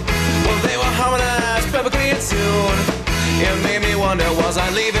song. Well, they were harmonized perfectly in tune. It made me wonder, was I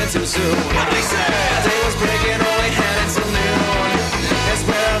leaving too soon? Well, they said day was breaking, only had until noon. It's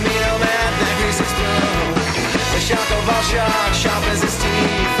where I meet a man, that greasy spoon. The shark of all sharks, sharp as his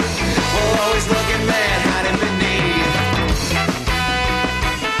teeth. Well, always looking mad, hiding beneath.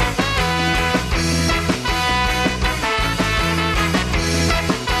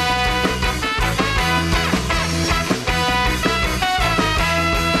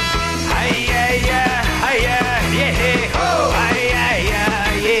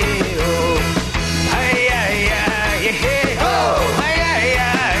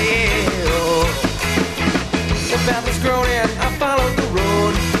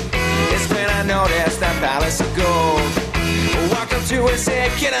 Palace of gold. Walked up to and said,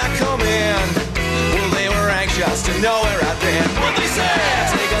 can I come in? Well, they were anxious to know where I'd been. Well, they said,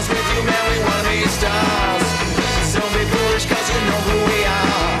 take us with you, man, we wanna be stars. Don't be foolish, cause you know who we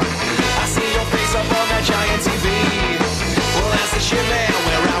are. I see your face up on that giant TV. Well, that's the shit, man,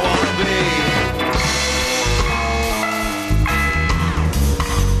 where I wanna be.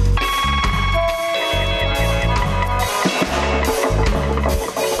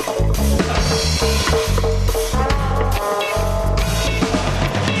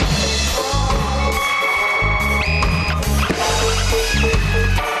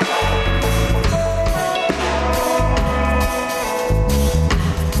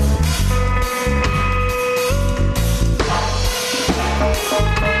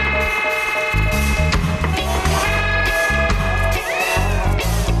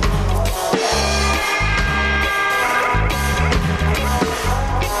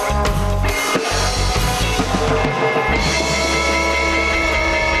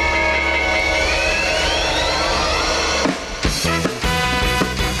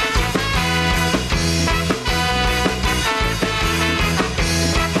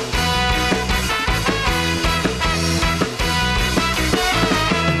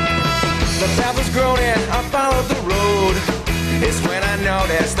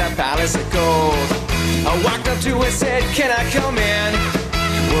 That palace of gold. I walked up to and said, can I come in?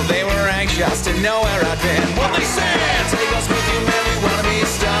 Well, they were anxious to know where I'd been. Well, they said, take us with you, man, we wanna be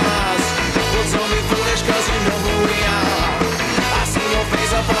stars. Well, don't be foolish, cause you know who we are. I see your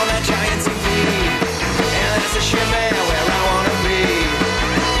face up on that giant TV. And that's the shit, man, where I wanna be.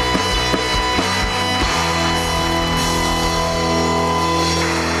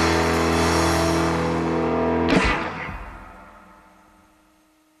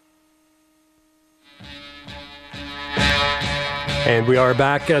 And we are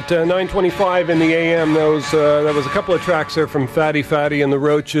back at 9:25 in the AM. That was a couple of tracks there from Fatty Fatty and the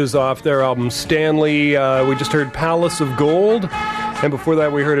Roaches off their album Stanley. We just heard Palace of Gold. And before that,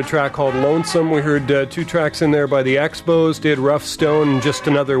 we heard a track called Lonesome. We heard two tracks in there by the Expos. Did Rough Stone and Just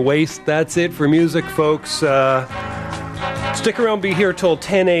Another Waste. That's it for music, folks. Stick around, be here till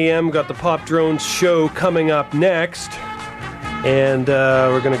 10 a.m. Got the Pop Drones show coming up next. And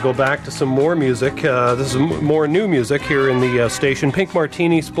we're going to go back to some more music. This is more new music here in the station. Pink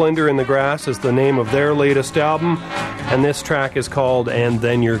Martini, Splendor in the Grass is the name of their latest album. And this track is called And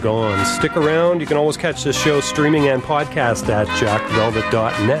Then You're Gone. Stick around. You can always catch this show streaming and podcast at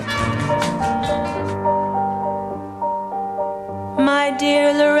jackvelvet.net. My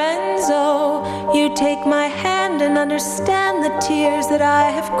dear Lorenzo, you take my hand and understand the tears that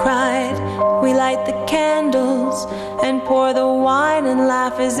I have cried. We light the candles and pour the wine and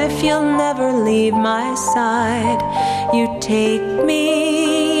laugh as if you'll never leave my side. You take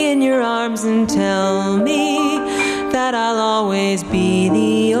me in your arms and tell me that I'll always be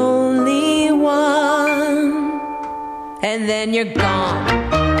the only one. And then you're gone.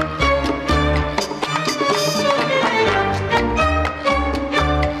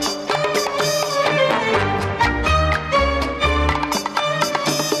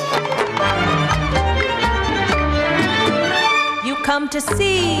 Come to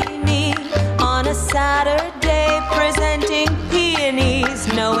see me on a Saturday, presenting peonies,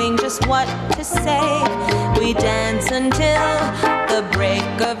 knowing just what to say. We dance until the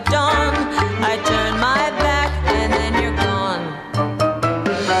break of dawn. I turn my back and then you're gone.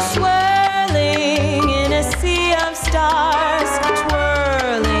 Swirling in a sea of stars,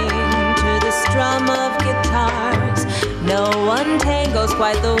 twirling to the strum of guitars. No one tangles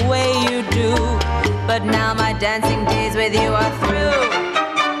quite the way you do. but now my dancing days with you are through.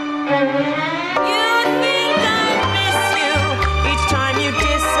 You think I miss you each time you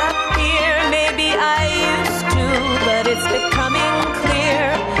disappear. Maybe I used to, but it's becoming clear.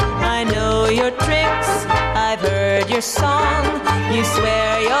 I know your tricks, I've heard your song. You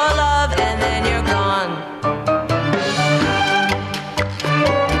swear your love and then you're gone.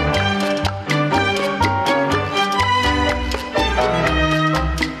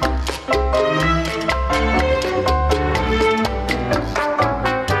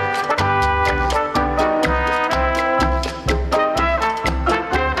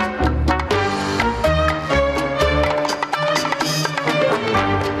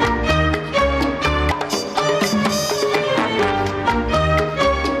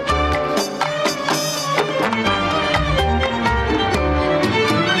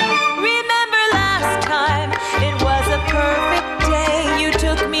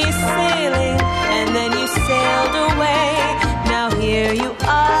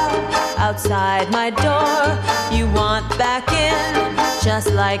 Outside my door, you want back in,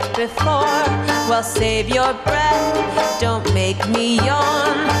 just like before. Well, save your breath, don't make me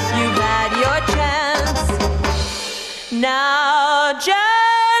yawn. You've had your chance, now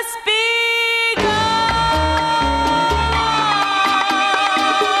just be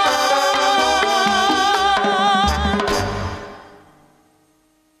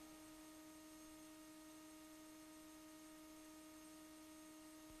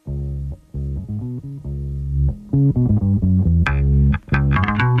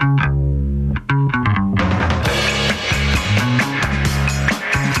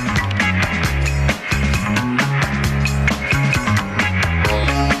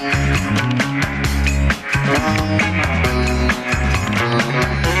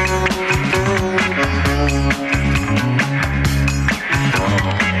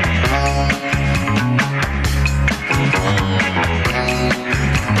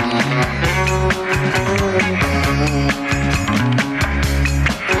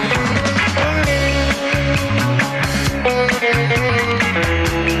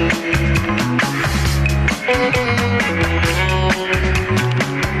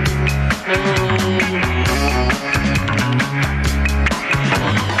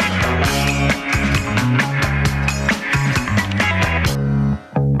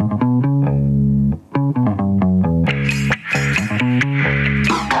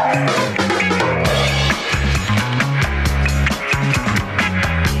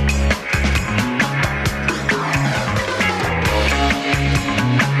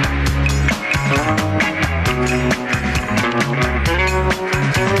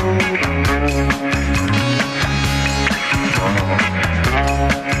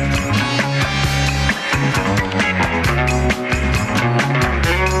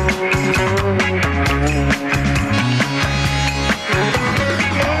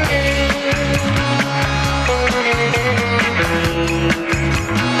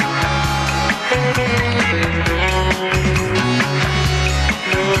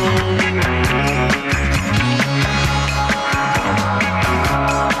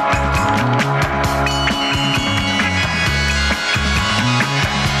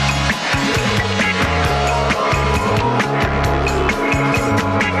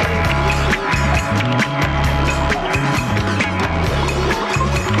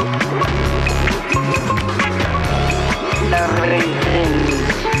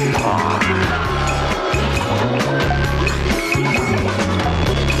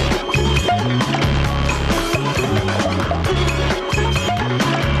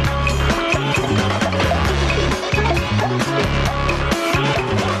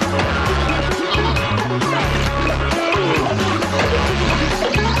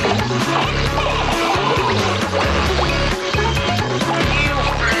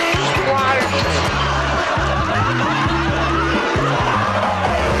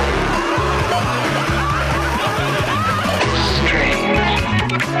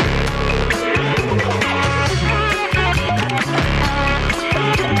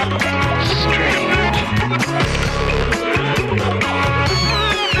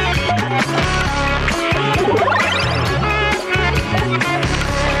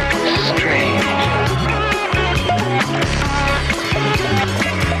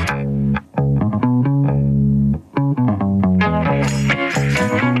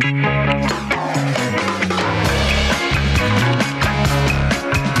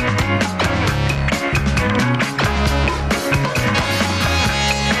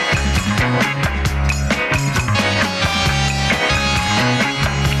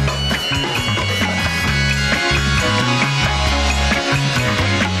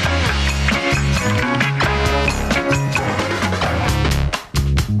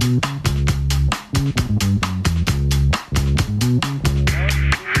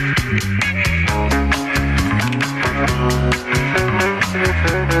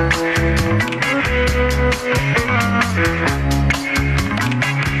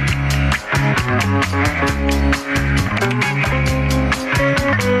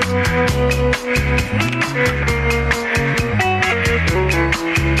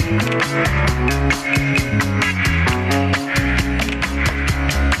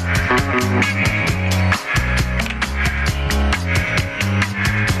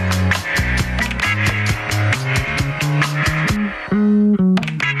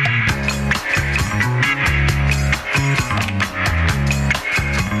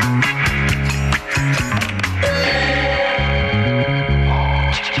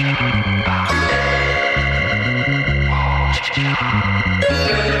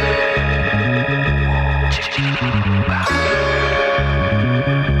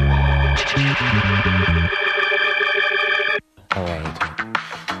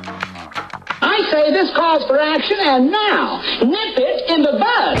say this calls for action, and now, nip it in the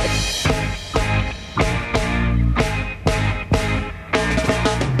bud.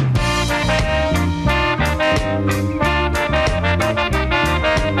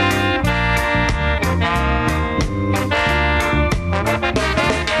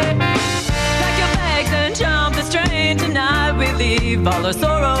 All our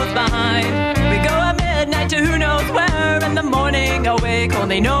sorrows behind. We go at midnight to who knows where. In the morning awake,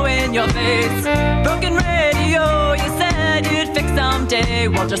 only knowing your face. Broken radio, you said you'd fix someday.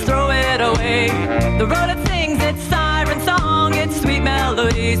 Well, just throw it away. The road it sings its siren song, its sweet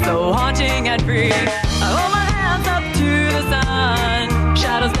melody, so haunting and free. I hold my hands up to the sun.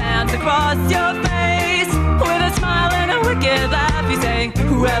 Shadows dance across your face. With a smile and a wicked laugh, you say,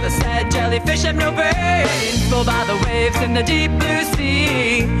 whoever said jellyfish have no brains? Pulled by the waves in the deep blue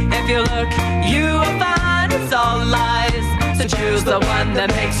sea. If you look, you will find it's all lies. So choose the one that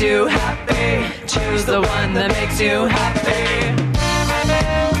makes you happy. Choose the one that makes you happy.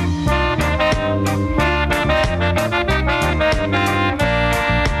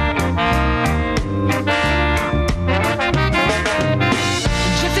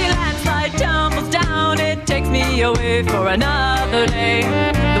 Away for another day.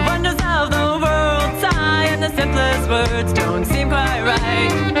 The wonders of the world sigh, and the simplest words don't seem quite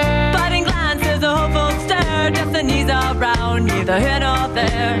right. Biting glances, a hopeful stare, destinies around, neither here nor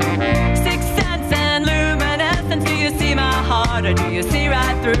there. Sixth sense and luminescence, do you see my heart or do you see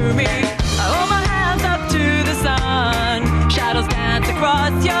right through me? I hold my hands up to the sun. Shadows dance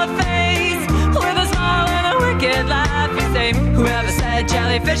across your face. With a smile and a wicked laugh, you say, whoever said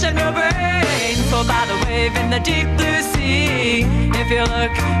jellyfish have no brains? Pulled by the wave in the deep blue sea. If you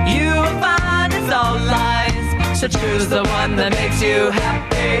look, you will find it's all lies. So choose the one that makes you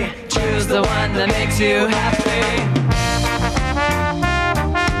happy. Choose the one that makes you happy.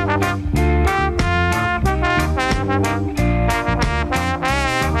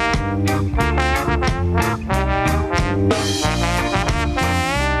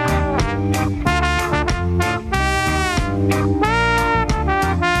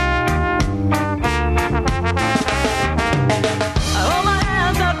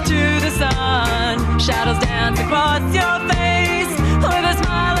 Shadows dance across your face. With a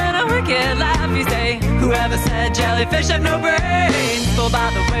smile and a wicked laugh, you say, whoever said jellyfish have no brains? Pulled by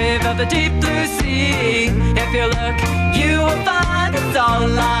the wave of the deep blue sea. If you look, you will find it's all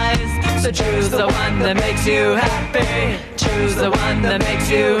lies. So choose the one that makes you happy. Choose the one that makes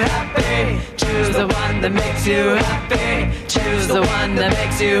you happy. Choose the one that makes you happy. Choose the one that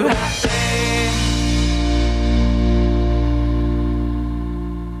makes you happy.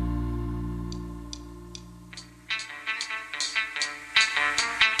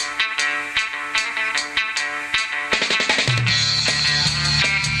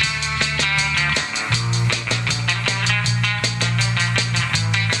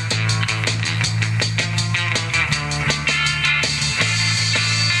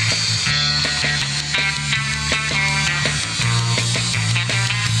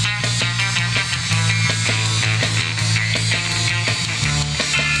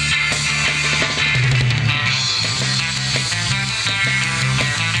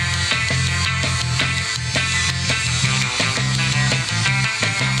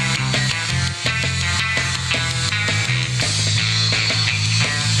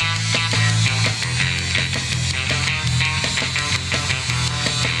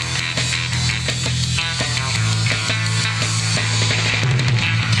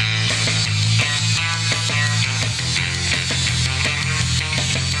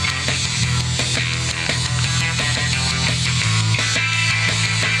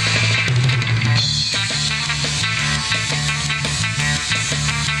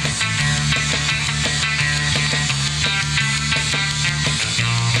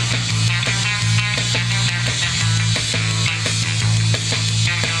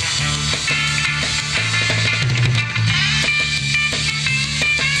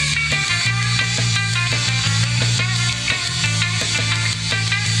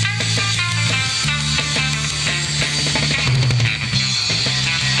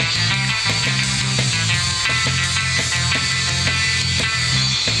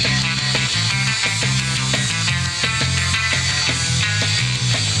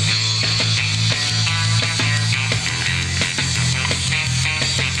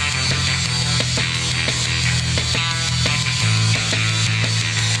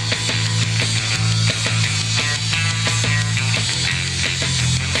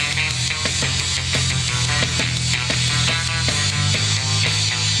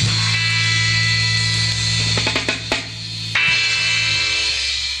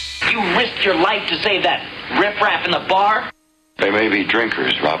 risk your life to save that riffraff in the bar? They may be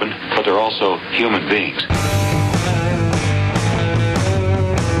drinkers, Robin, but they're also human beings.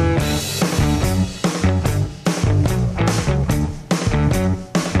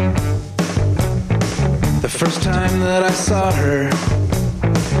 The first time that I saw her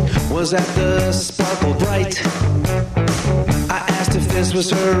was at the Sparkle Bright. I asked if this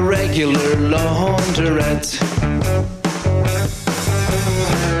was her regular laundrette.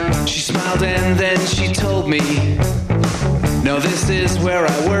 She smiled and then she told me, no, this is where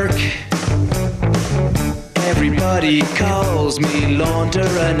I work. Everybody calls me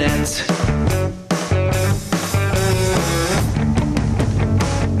Laundrette.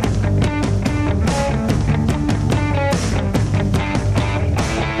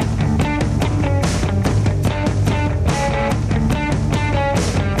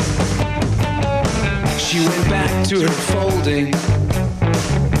 She went back to her folding.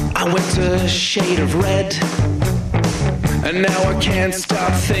 I went to a shade of red. And now I can't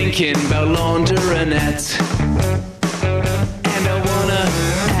stop thinking about Laundrette. And I wanna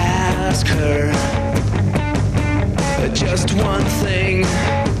ask her just one thing.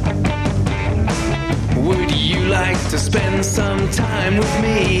 Would you like to spend some time with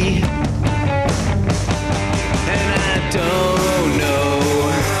me? And I don't know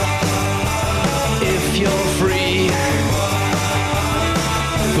if you're free,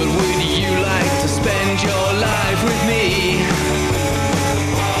 but would you like to spend your life with me?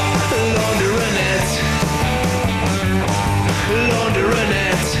 Laundrette,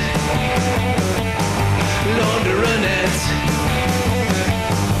 Laundrette, Laundrette,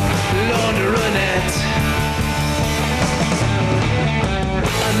 Laundrette.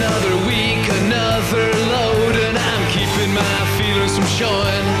 Another week, another load, and I'm keeping my feelings from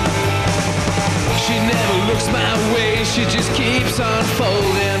showing. She never looks my way, she just keeps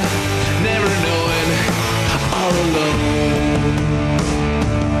unfolding, never knowing, all alone.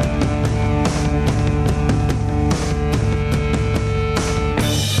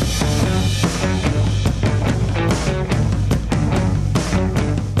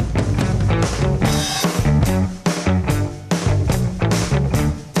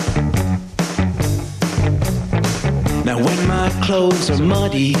 Now when my clothes are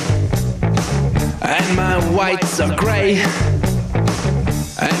muddy and my whites are grey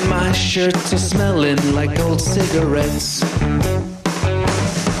and my shirts are smelling like old cigarettes,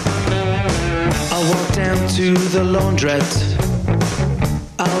 I'll walk down to the laundrette.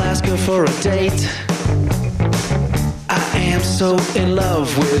 I'll ask her for a date. I am so in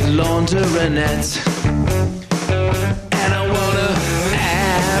love with Laundrette, and I wanna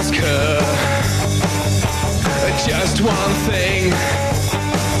ask her just one thing.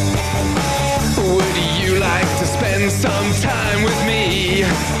 Would you like to spend some time with me?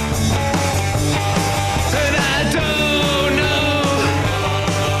 And I don't know,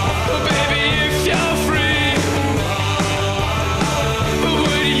 baby, if you're free,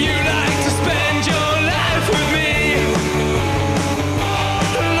 would you like to spend your life with me?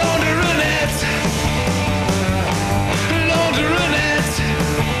 Laundrette, Laundrette,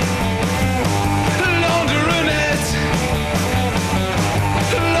 Laundrette,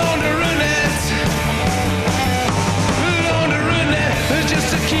 Laundrette, Laundrette, just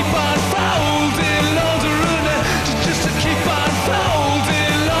to keep on folding. Laundrette, just to keep on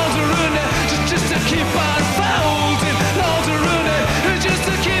folding. Laundrette, just to keep on folding. Laundrette, just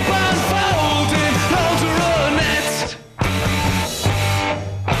to keep on folding. Laundrette.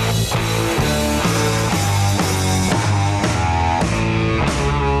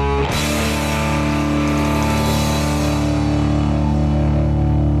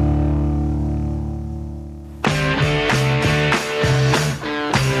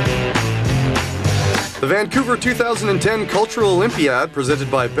 The Vancouver 2010 Cultural Olympiad, presented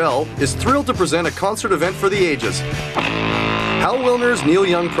by Bell, is thrilled to present a concert event for the ages. Hal Wilner's Neil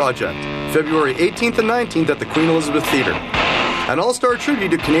Young Project, February 18th and 19th at the Queen Elizabeth Theatre. An all-star tribute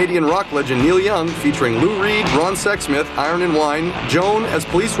to Canadian rock legend Neil Young, featuring Lou Reed, Ron Sexsmith, Iron and Wine, Joan as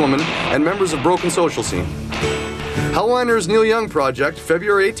policewoman, and members of Broken Social Scene. Hal Wilner's Neil Young Project,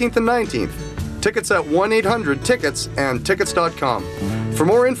 February 18th and 19th. Tickets at 1-800-TICKETS and tickets.com. For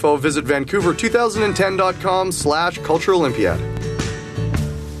more info, visit vancouver2010.com/culturalolympiad.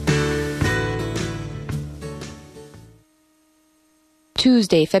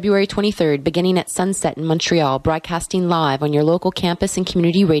 Tuesday, February 23rd, beginning at sunset in Montreal, broadcasting live on your local campus and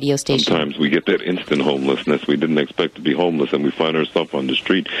community radio station. Sometimes we get that instant homelessness. We didn't expect to be homeless, and we find ourselves on the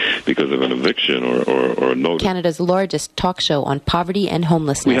street because of an eviction or a notice. Canada's largest talk show on poverty and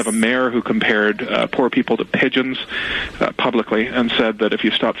homelessness. We have a mayor who compared poor people to pigeons publicly and said that if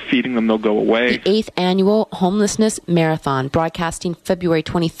you stop feeding them, they'll go away. The 8th Annual Homelessness Marathon, broadcasting February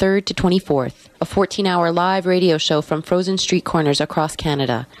 23rd to 24th. A 14-hour live radio show from frozen street corners across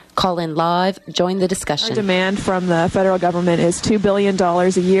Canada. Call in live, join the discussion. Our demand from the federal government is $2 billion a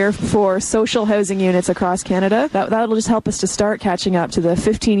year for social housing units across Canada. That'll just help us to start catching up to the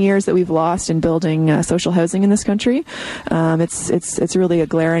 15 years that we've lost in building social housing in this country. It's really a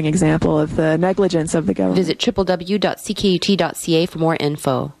glaring example of the negligence of the government. Visit www.ckut.ca for more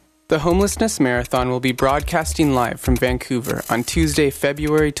info. The Homelessness Marathon will be broadcasting live from Vancouver on Tuesday,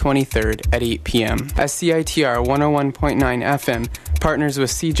 February 23rd at 8 p.m. as CITR 101.9 FM partners with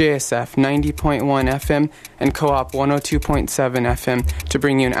CJSF 90.1 FM and Co-op 102.7 FM to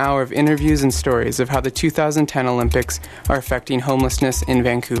bring you an hour of interviews and stories of how the 2010 Olympics are affecting homelessness in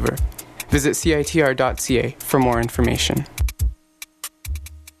Vancouver. Visit CITR.ca for more information.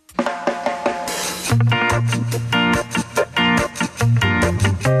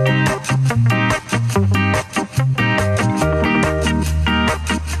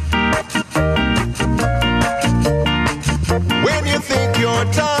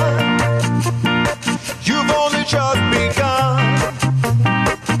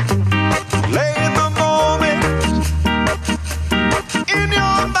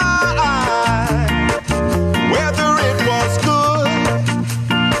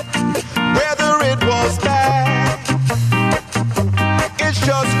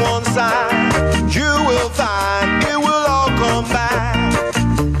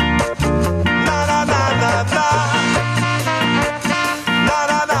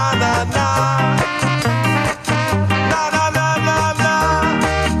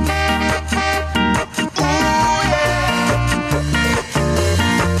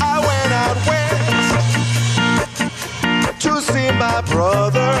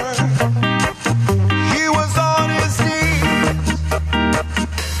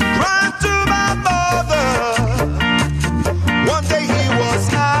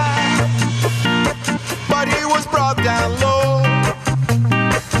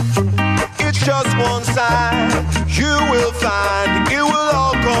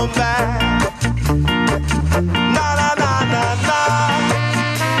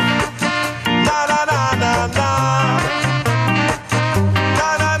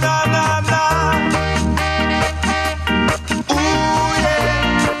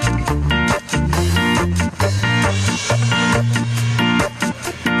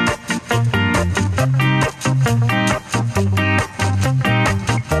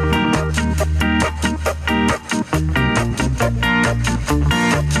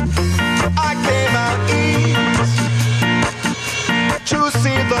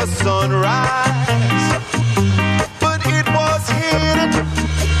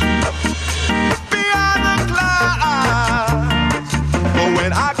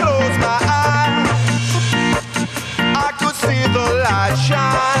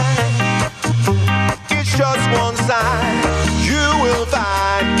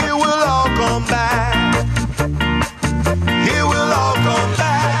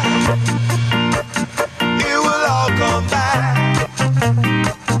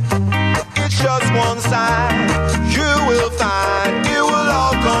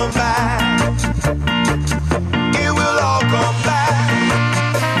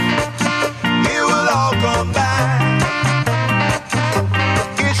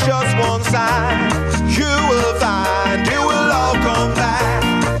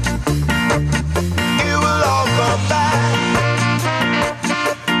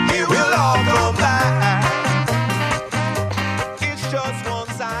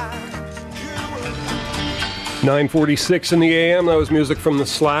 .46 in the AM. That was music from the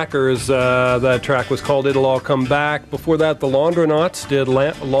Slackers. That track was called It'll All Come Back. Before that, the Laundronauts did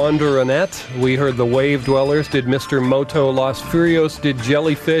Laundronette. We heard the Wave Dwellers did Mr. Moto. Los Furios did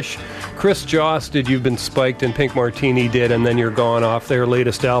Jellyfish. Chris Joss did You've Been Spiked, and Pink Martini did And Then You're Gone off their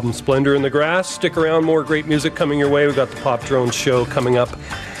latest album, Splendor in the Grass. Stick around, more great music coming your way. We've got the Pop Drones show coming up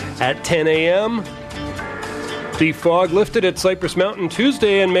at 10 a.m. The fog lifted at Cypress Mountain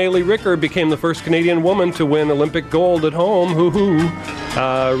Tuesday, and Maylee Ricker became the first Canadian woman to win Olympic gold at home. Hoo-hoo.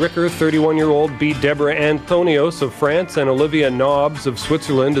 Ricker, 31-year-old, beat Deborah Antonios of France and Olivia Nobbs of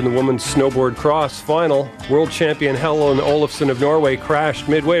Switzerland in the women's snowboard cross final. World champion Helen Olafsson of Norway crashed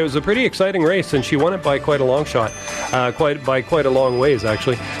midway. It was a pretty exciting race, and she won it by quite a long shot, quite a long ways,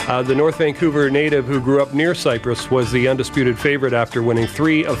 actually. The North Vancouver native who grew up near Cyprus was the undisputed favorite after winning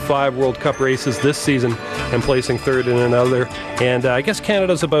 3 of 5 World Cup races this season and placing third in another. And I guess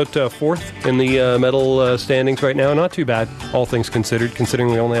Canada's about fourth in the medal standings right now. Not too bad, all things considered,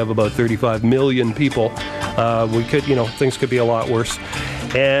 considering we only have about 35 million people. We could, things could be a lot worse.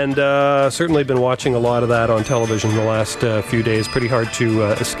 And certainly been watching a lot of that on television the last few days. Pretty hard to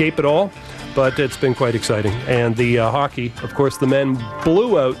escape it all, but it's been quite exciting. And the hockey, of course, the men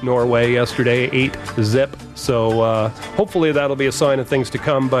blew out Norway yesterday, 8-0. So hopefully that'll be a sign of things to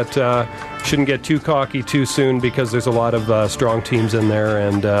come, but shouldn't get too cocky too soon because there's a lot of strong teams in there.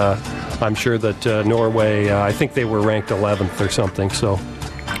 And I'm sure that Norway, I think they were ranked 11th or something. So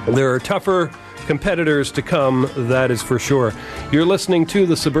there are tougher competitors to come, that is for sure. You're listening to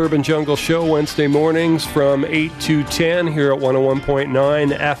the Suburban Jungle Show Wednesday mornings from 8 to 10 here at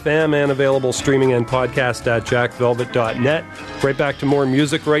 101.9 FM and available streaming and podcast at jackvelvet.net. Right back to more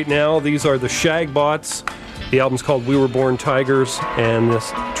music right now. These are the Shagbots. The album's called We Were Born Tigers, and this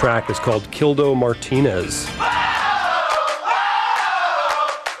track is called Kildo Martinez.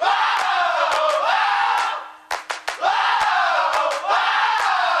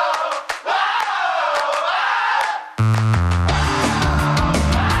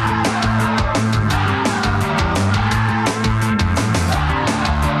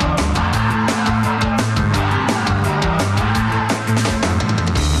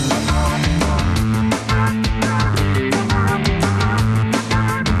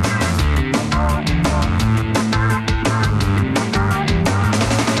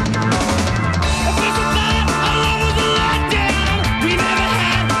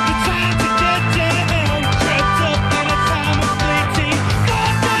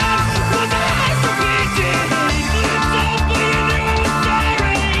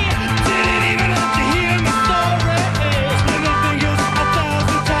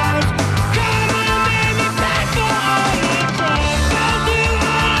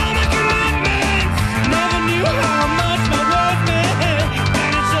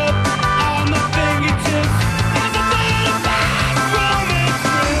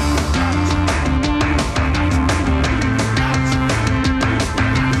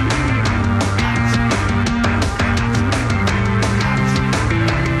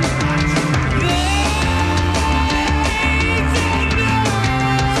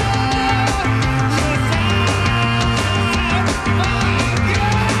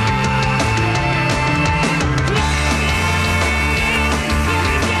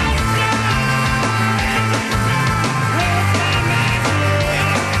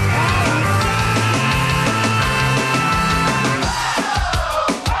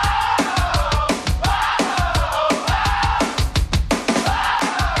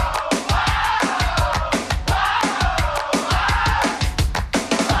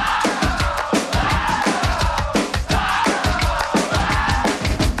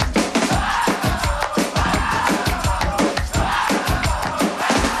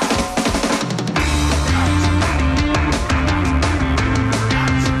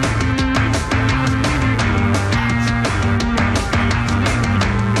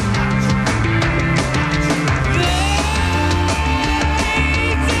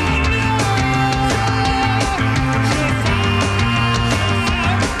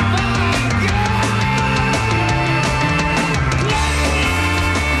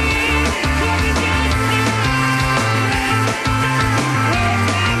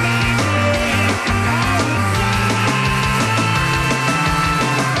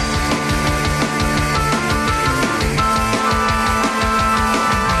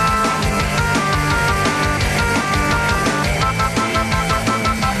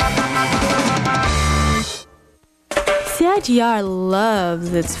 CITR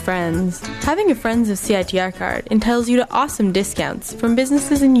loves its friends. Having a Friends of CITR card entitles you to awesome discounts from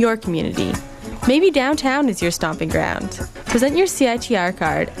businesses in your community. Maybe downtown is your stomping ground. Present your CITR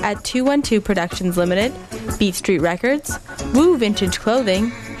card at 212 Productions Limited, Beat Street Records, Woo Vintage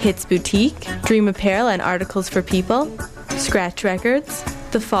Clothing, Hits Boutique, Dream Apparel and Articles for People, Scratch Records,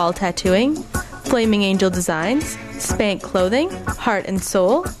 The Fall Tattooing, Flaming Angel Designs, Spank Clothing, Heart and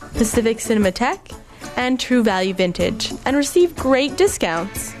Soul, Pacific Cinematheque, and True Value Vintage, and receive great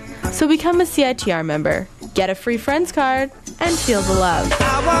discounts. So become a CITR member, get a free Friends card, and feel the love.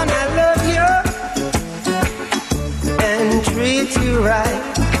 I wanna love you and treat you right.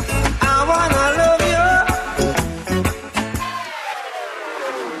 I wanna love you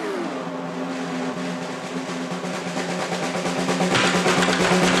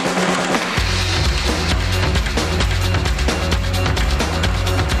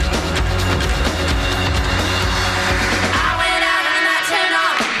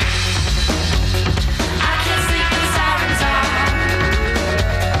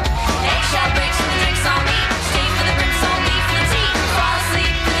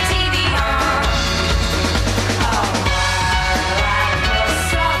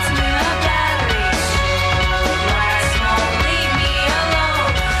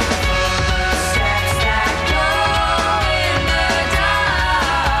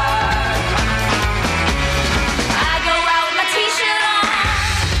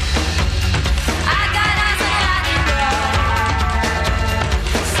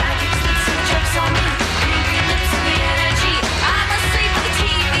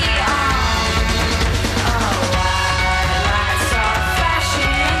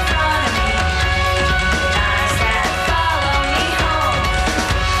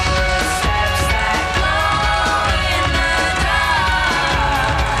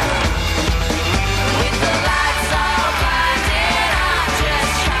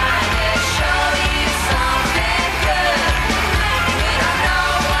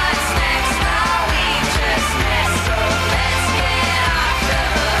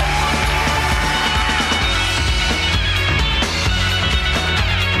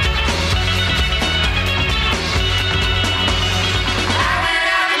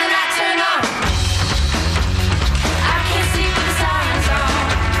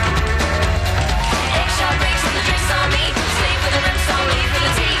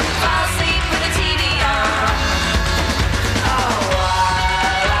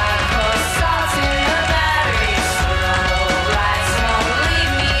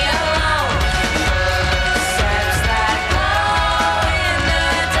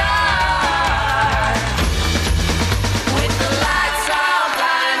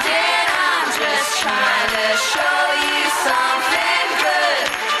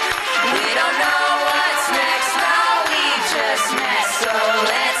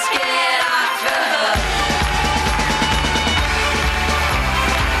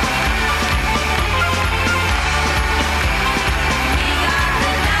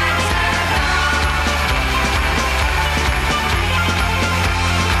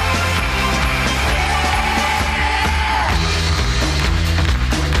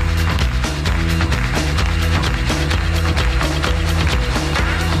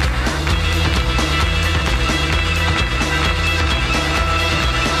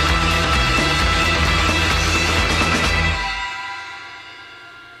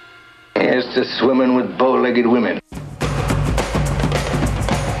Yes, to swimming with bow-legged women.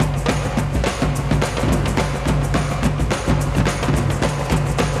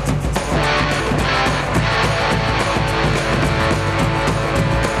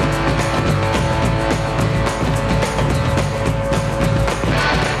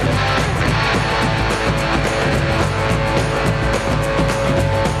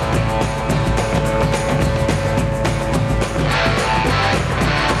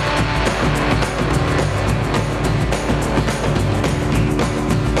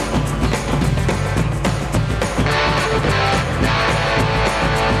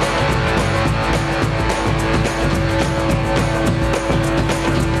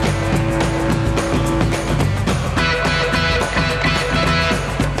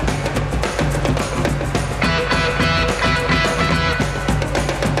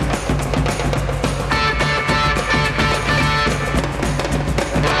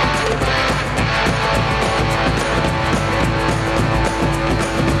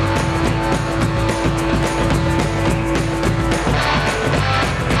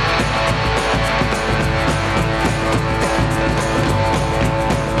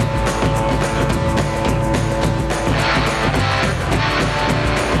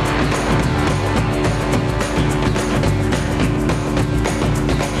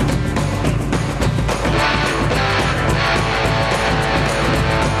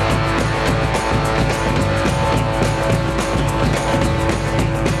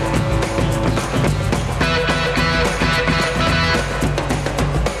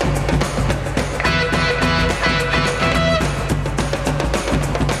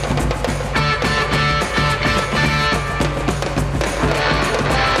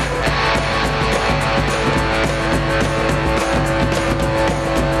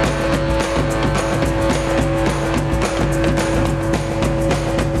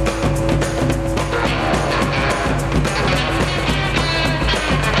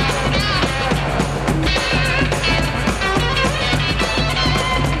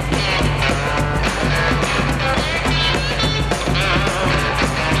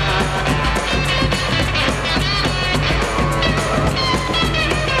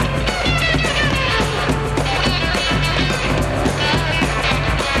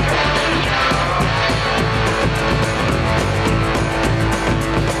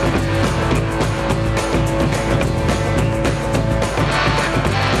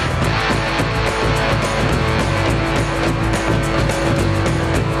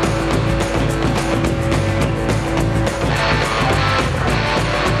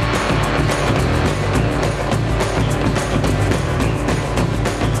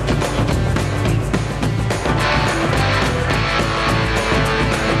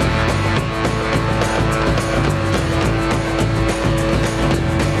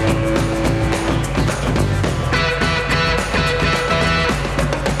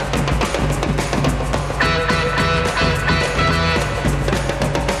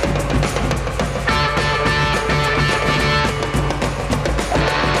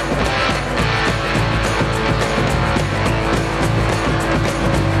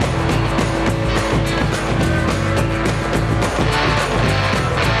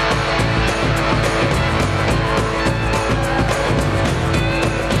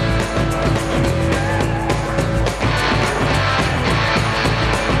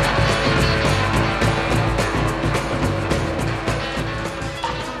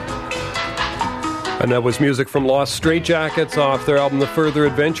 And that was music from Lost Straitjackets off their album The Further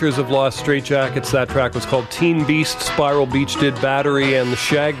Adventures of Lost Straitjackets. That track was called Teen Beast. Spiral Beach did Battery, and the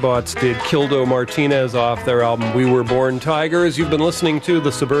Shagbots did Kildo Martinez off their album We Were Born Tigers. You've been listening to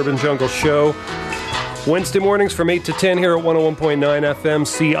The Suburban Jungle Show. Wednesday mornings from 8 to 10 here at 101.9 FM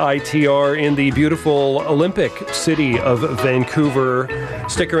CITR in the beautiful Olympic city of Vancouver.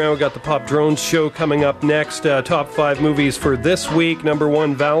 Stick around, we've got the Pop Drones show coming up next. Top 5 movies for this week. Number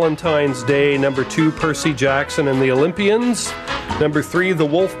 1, Valentine's Day. Number 2, Percy Jackson and the Olympians. Number 3, The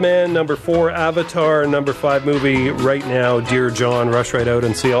Wolfman. Number 4, Avatar. Number 5 movie right now, Dear John. Rush right out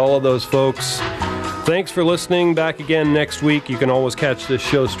and see all of those folks. Thanks for listening. Back again next week. You can always catch this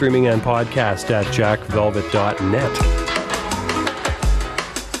show streaming and podcast at jackvelvet.net.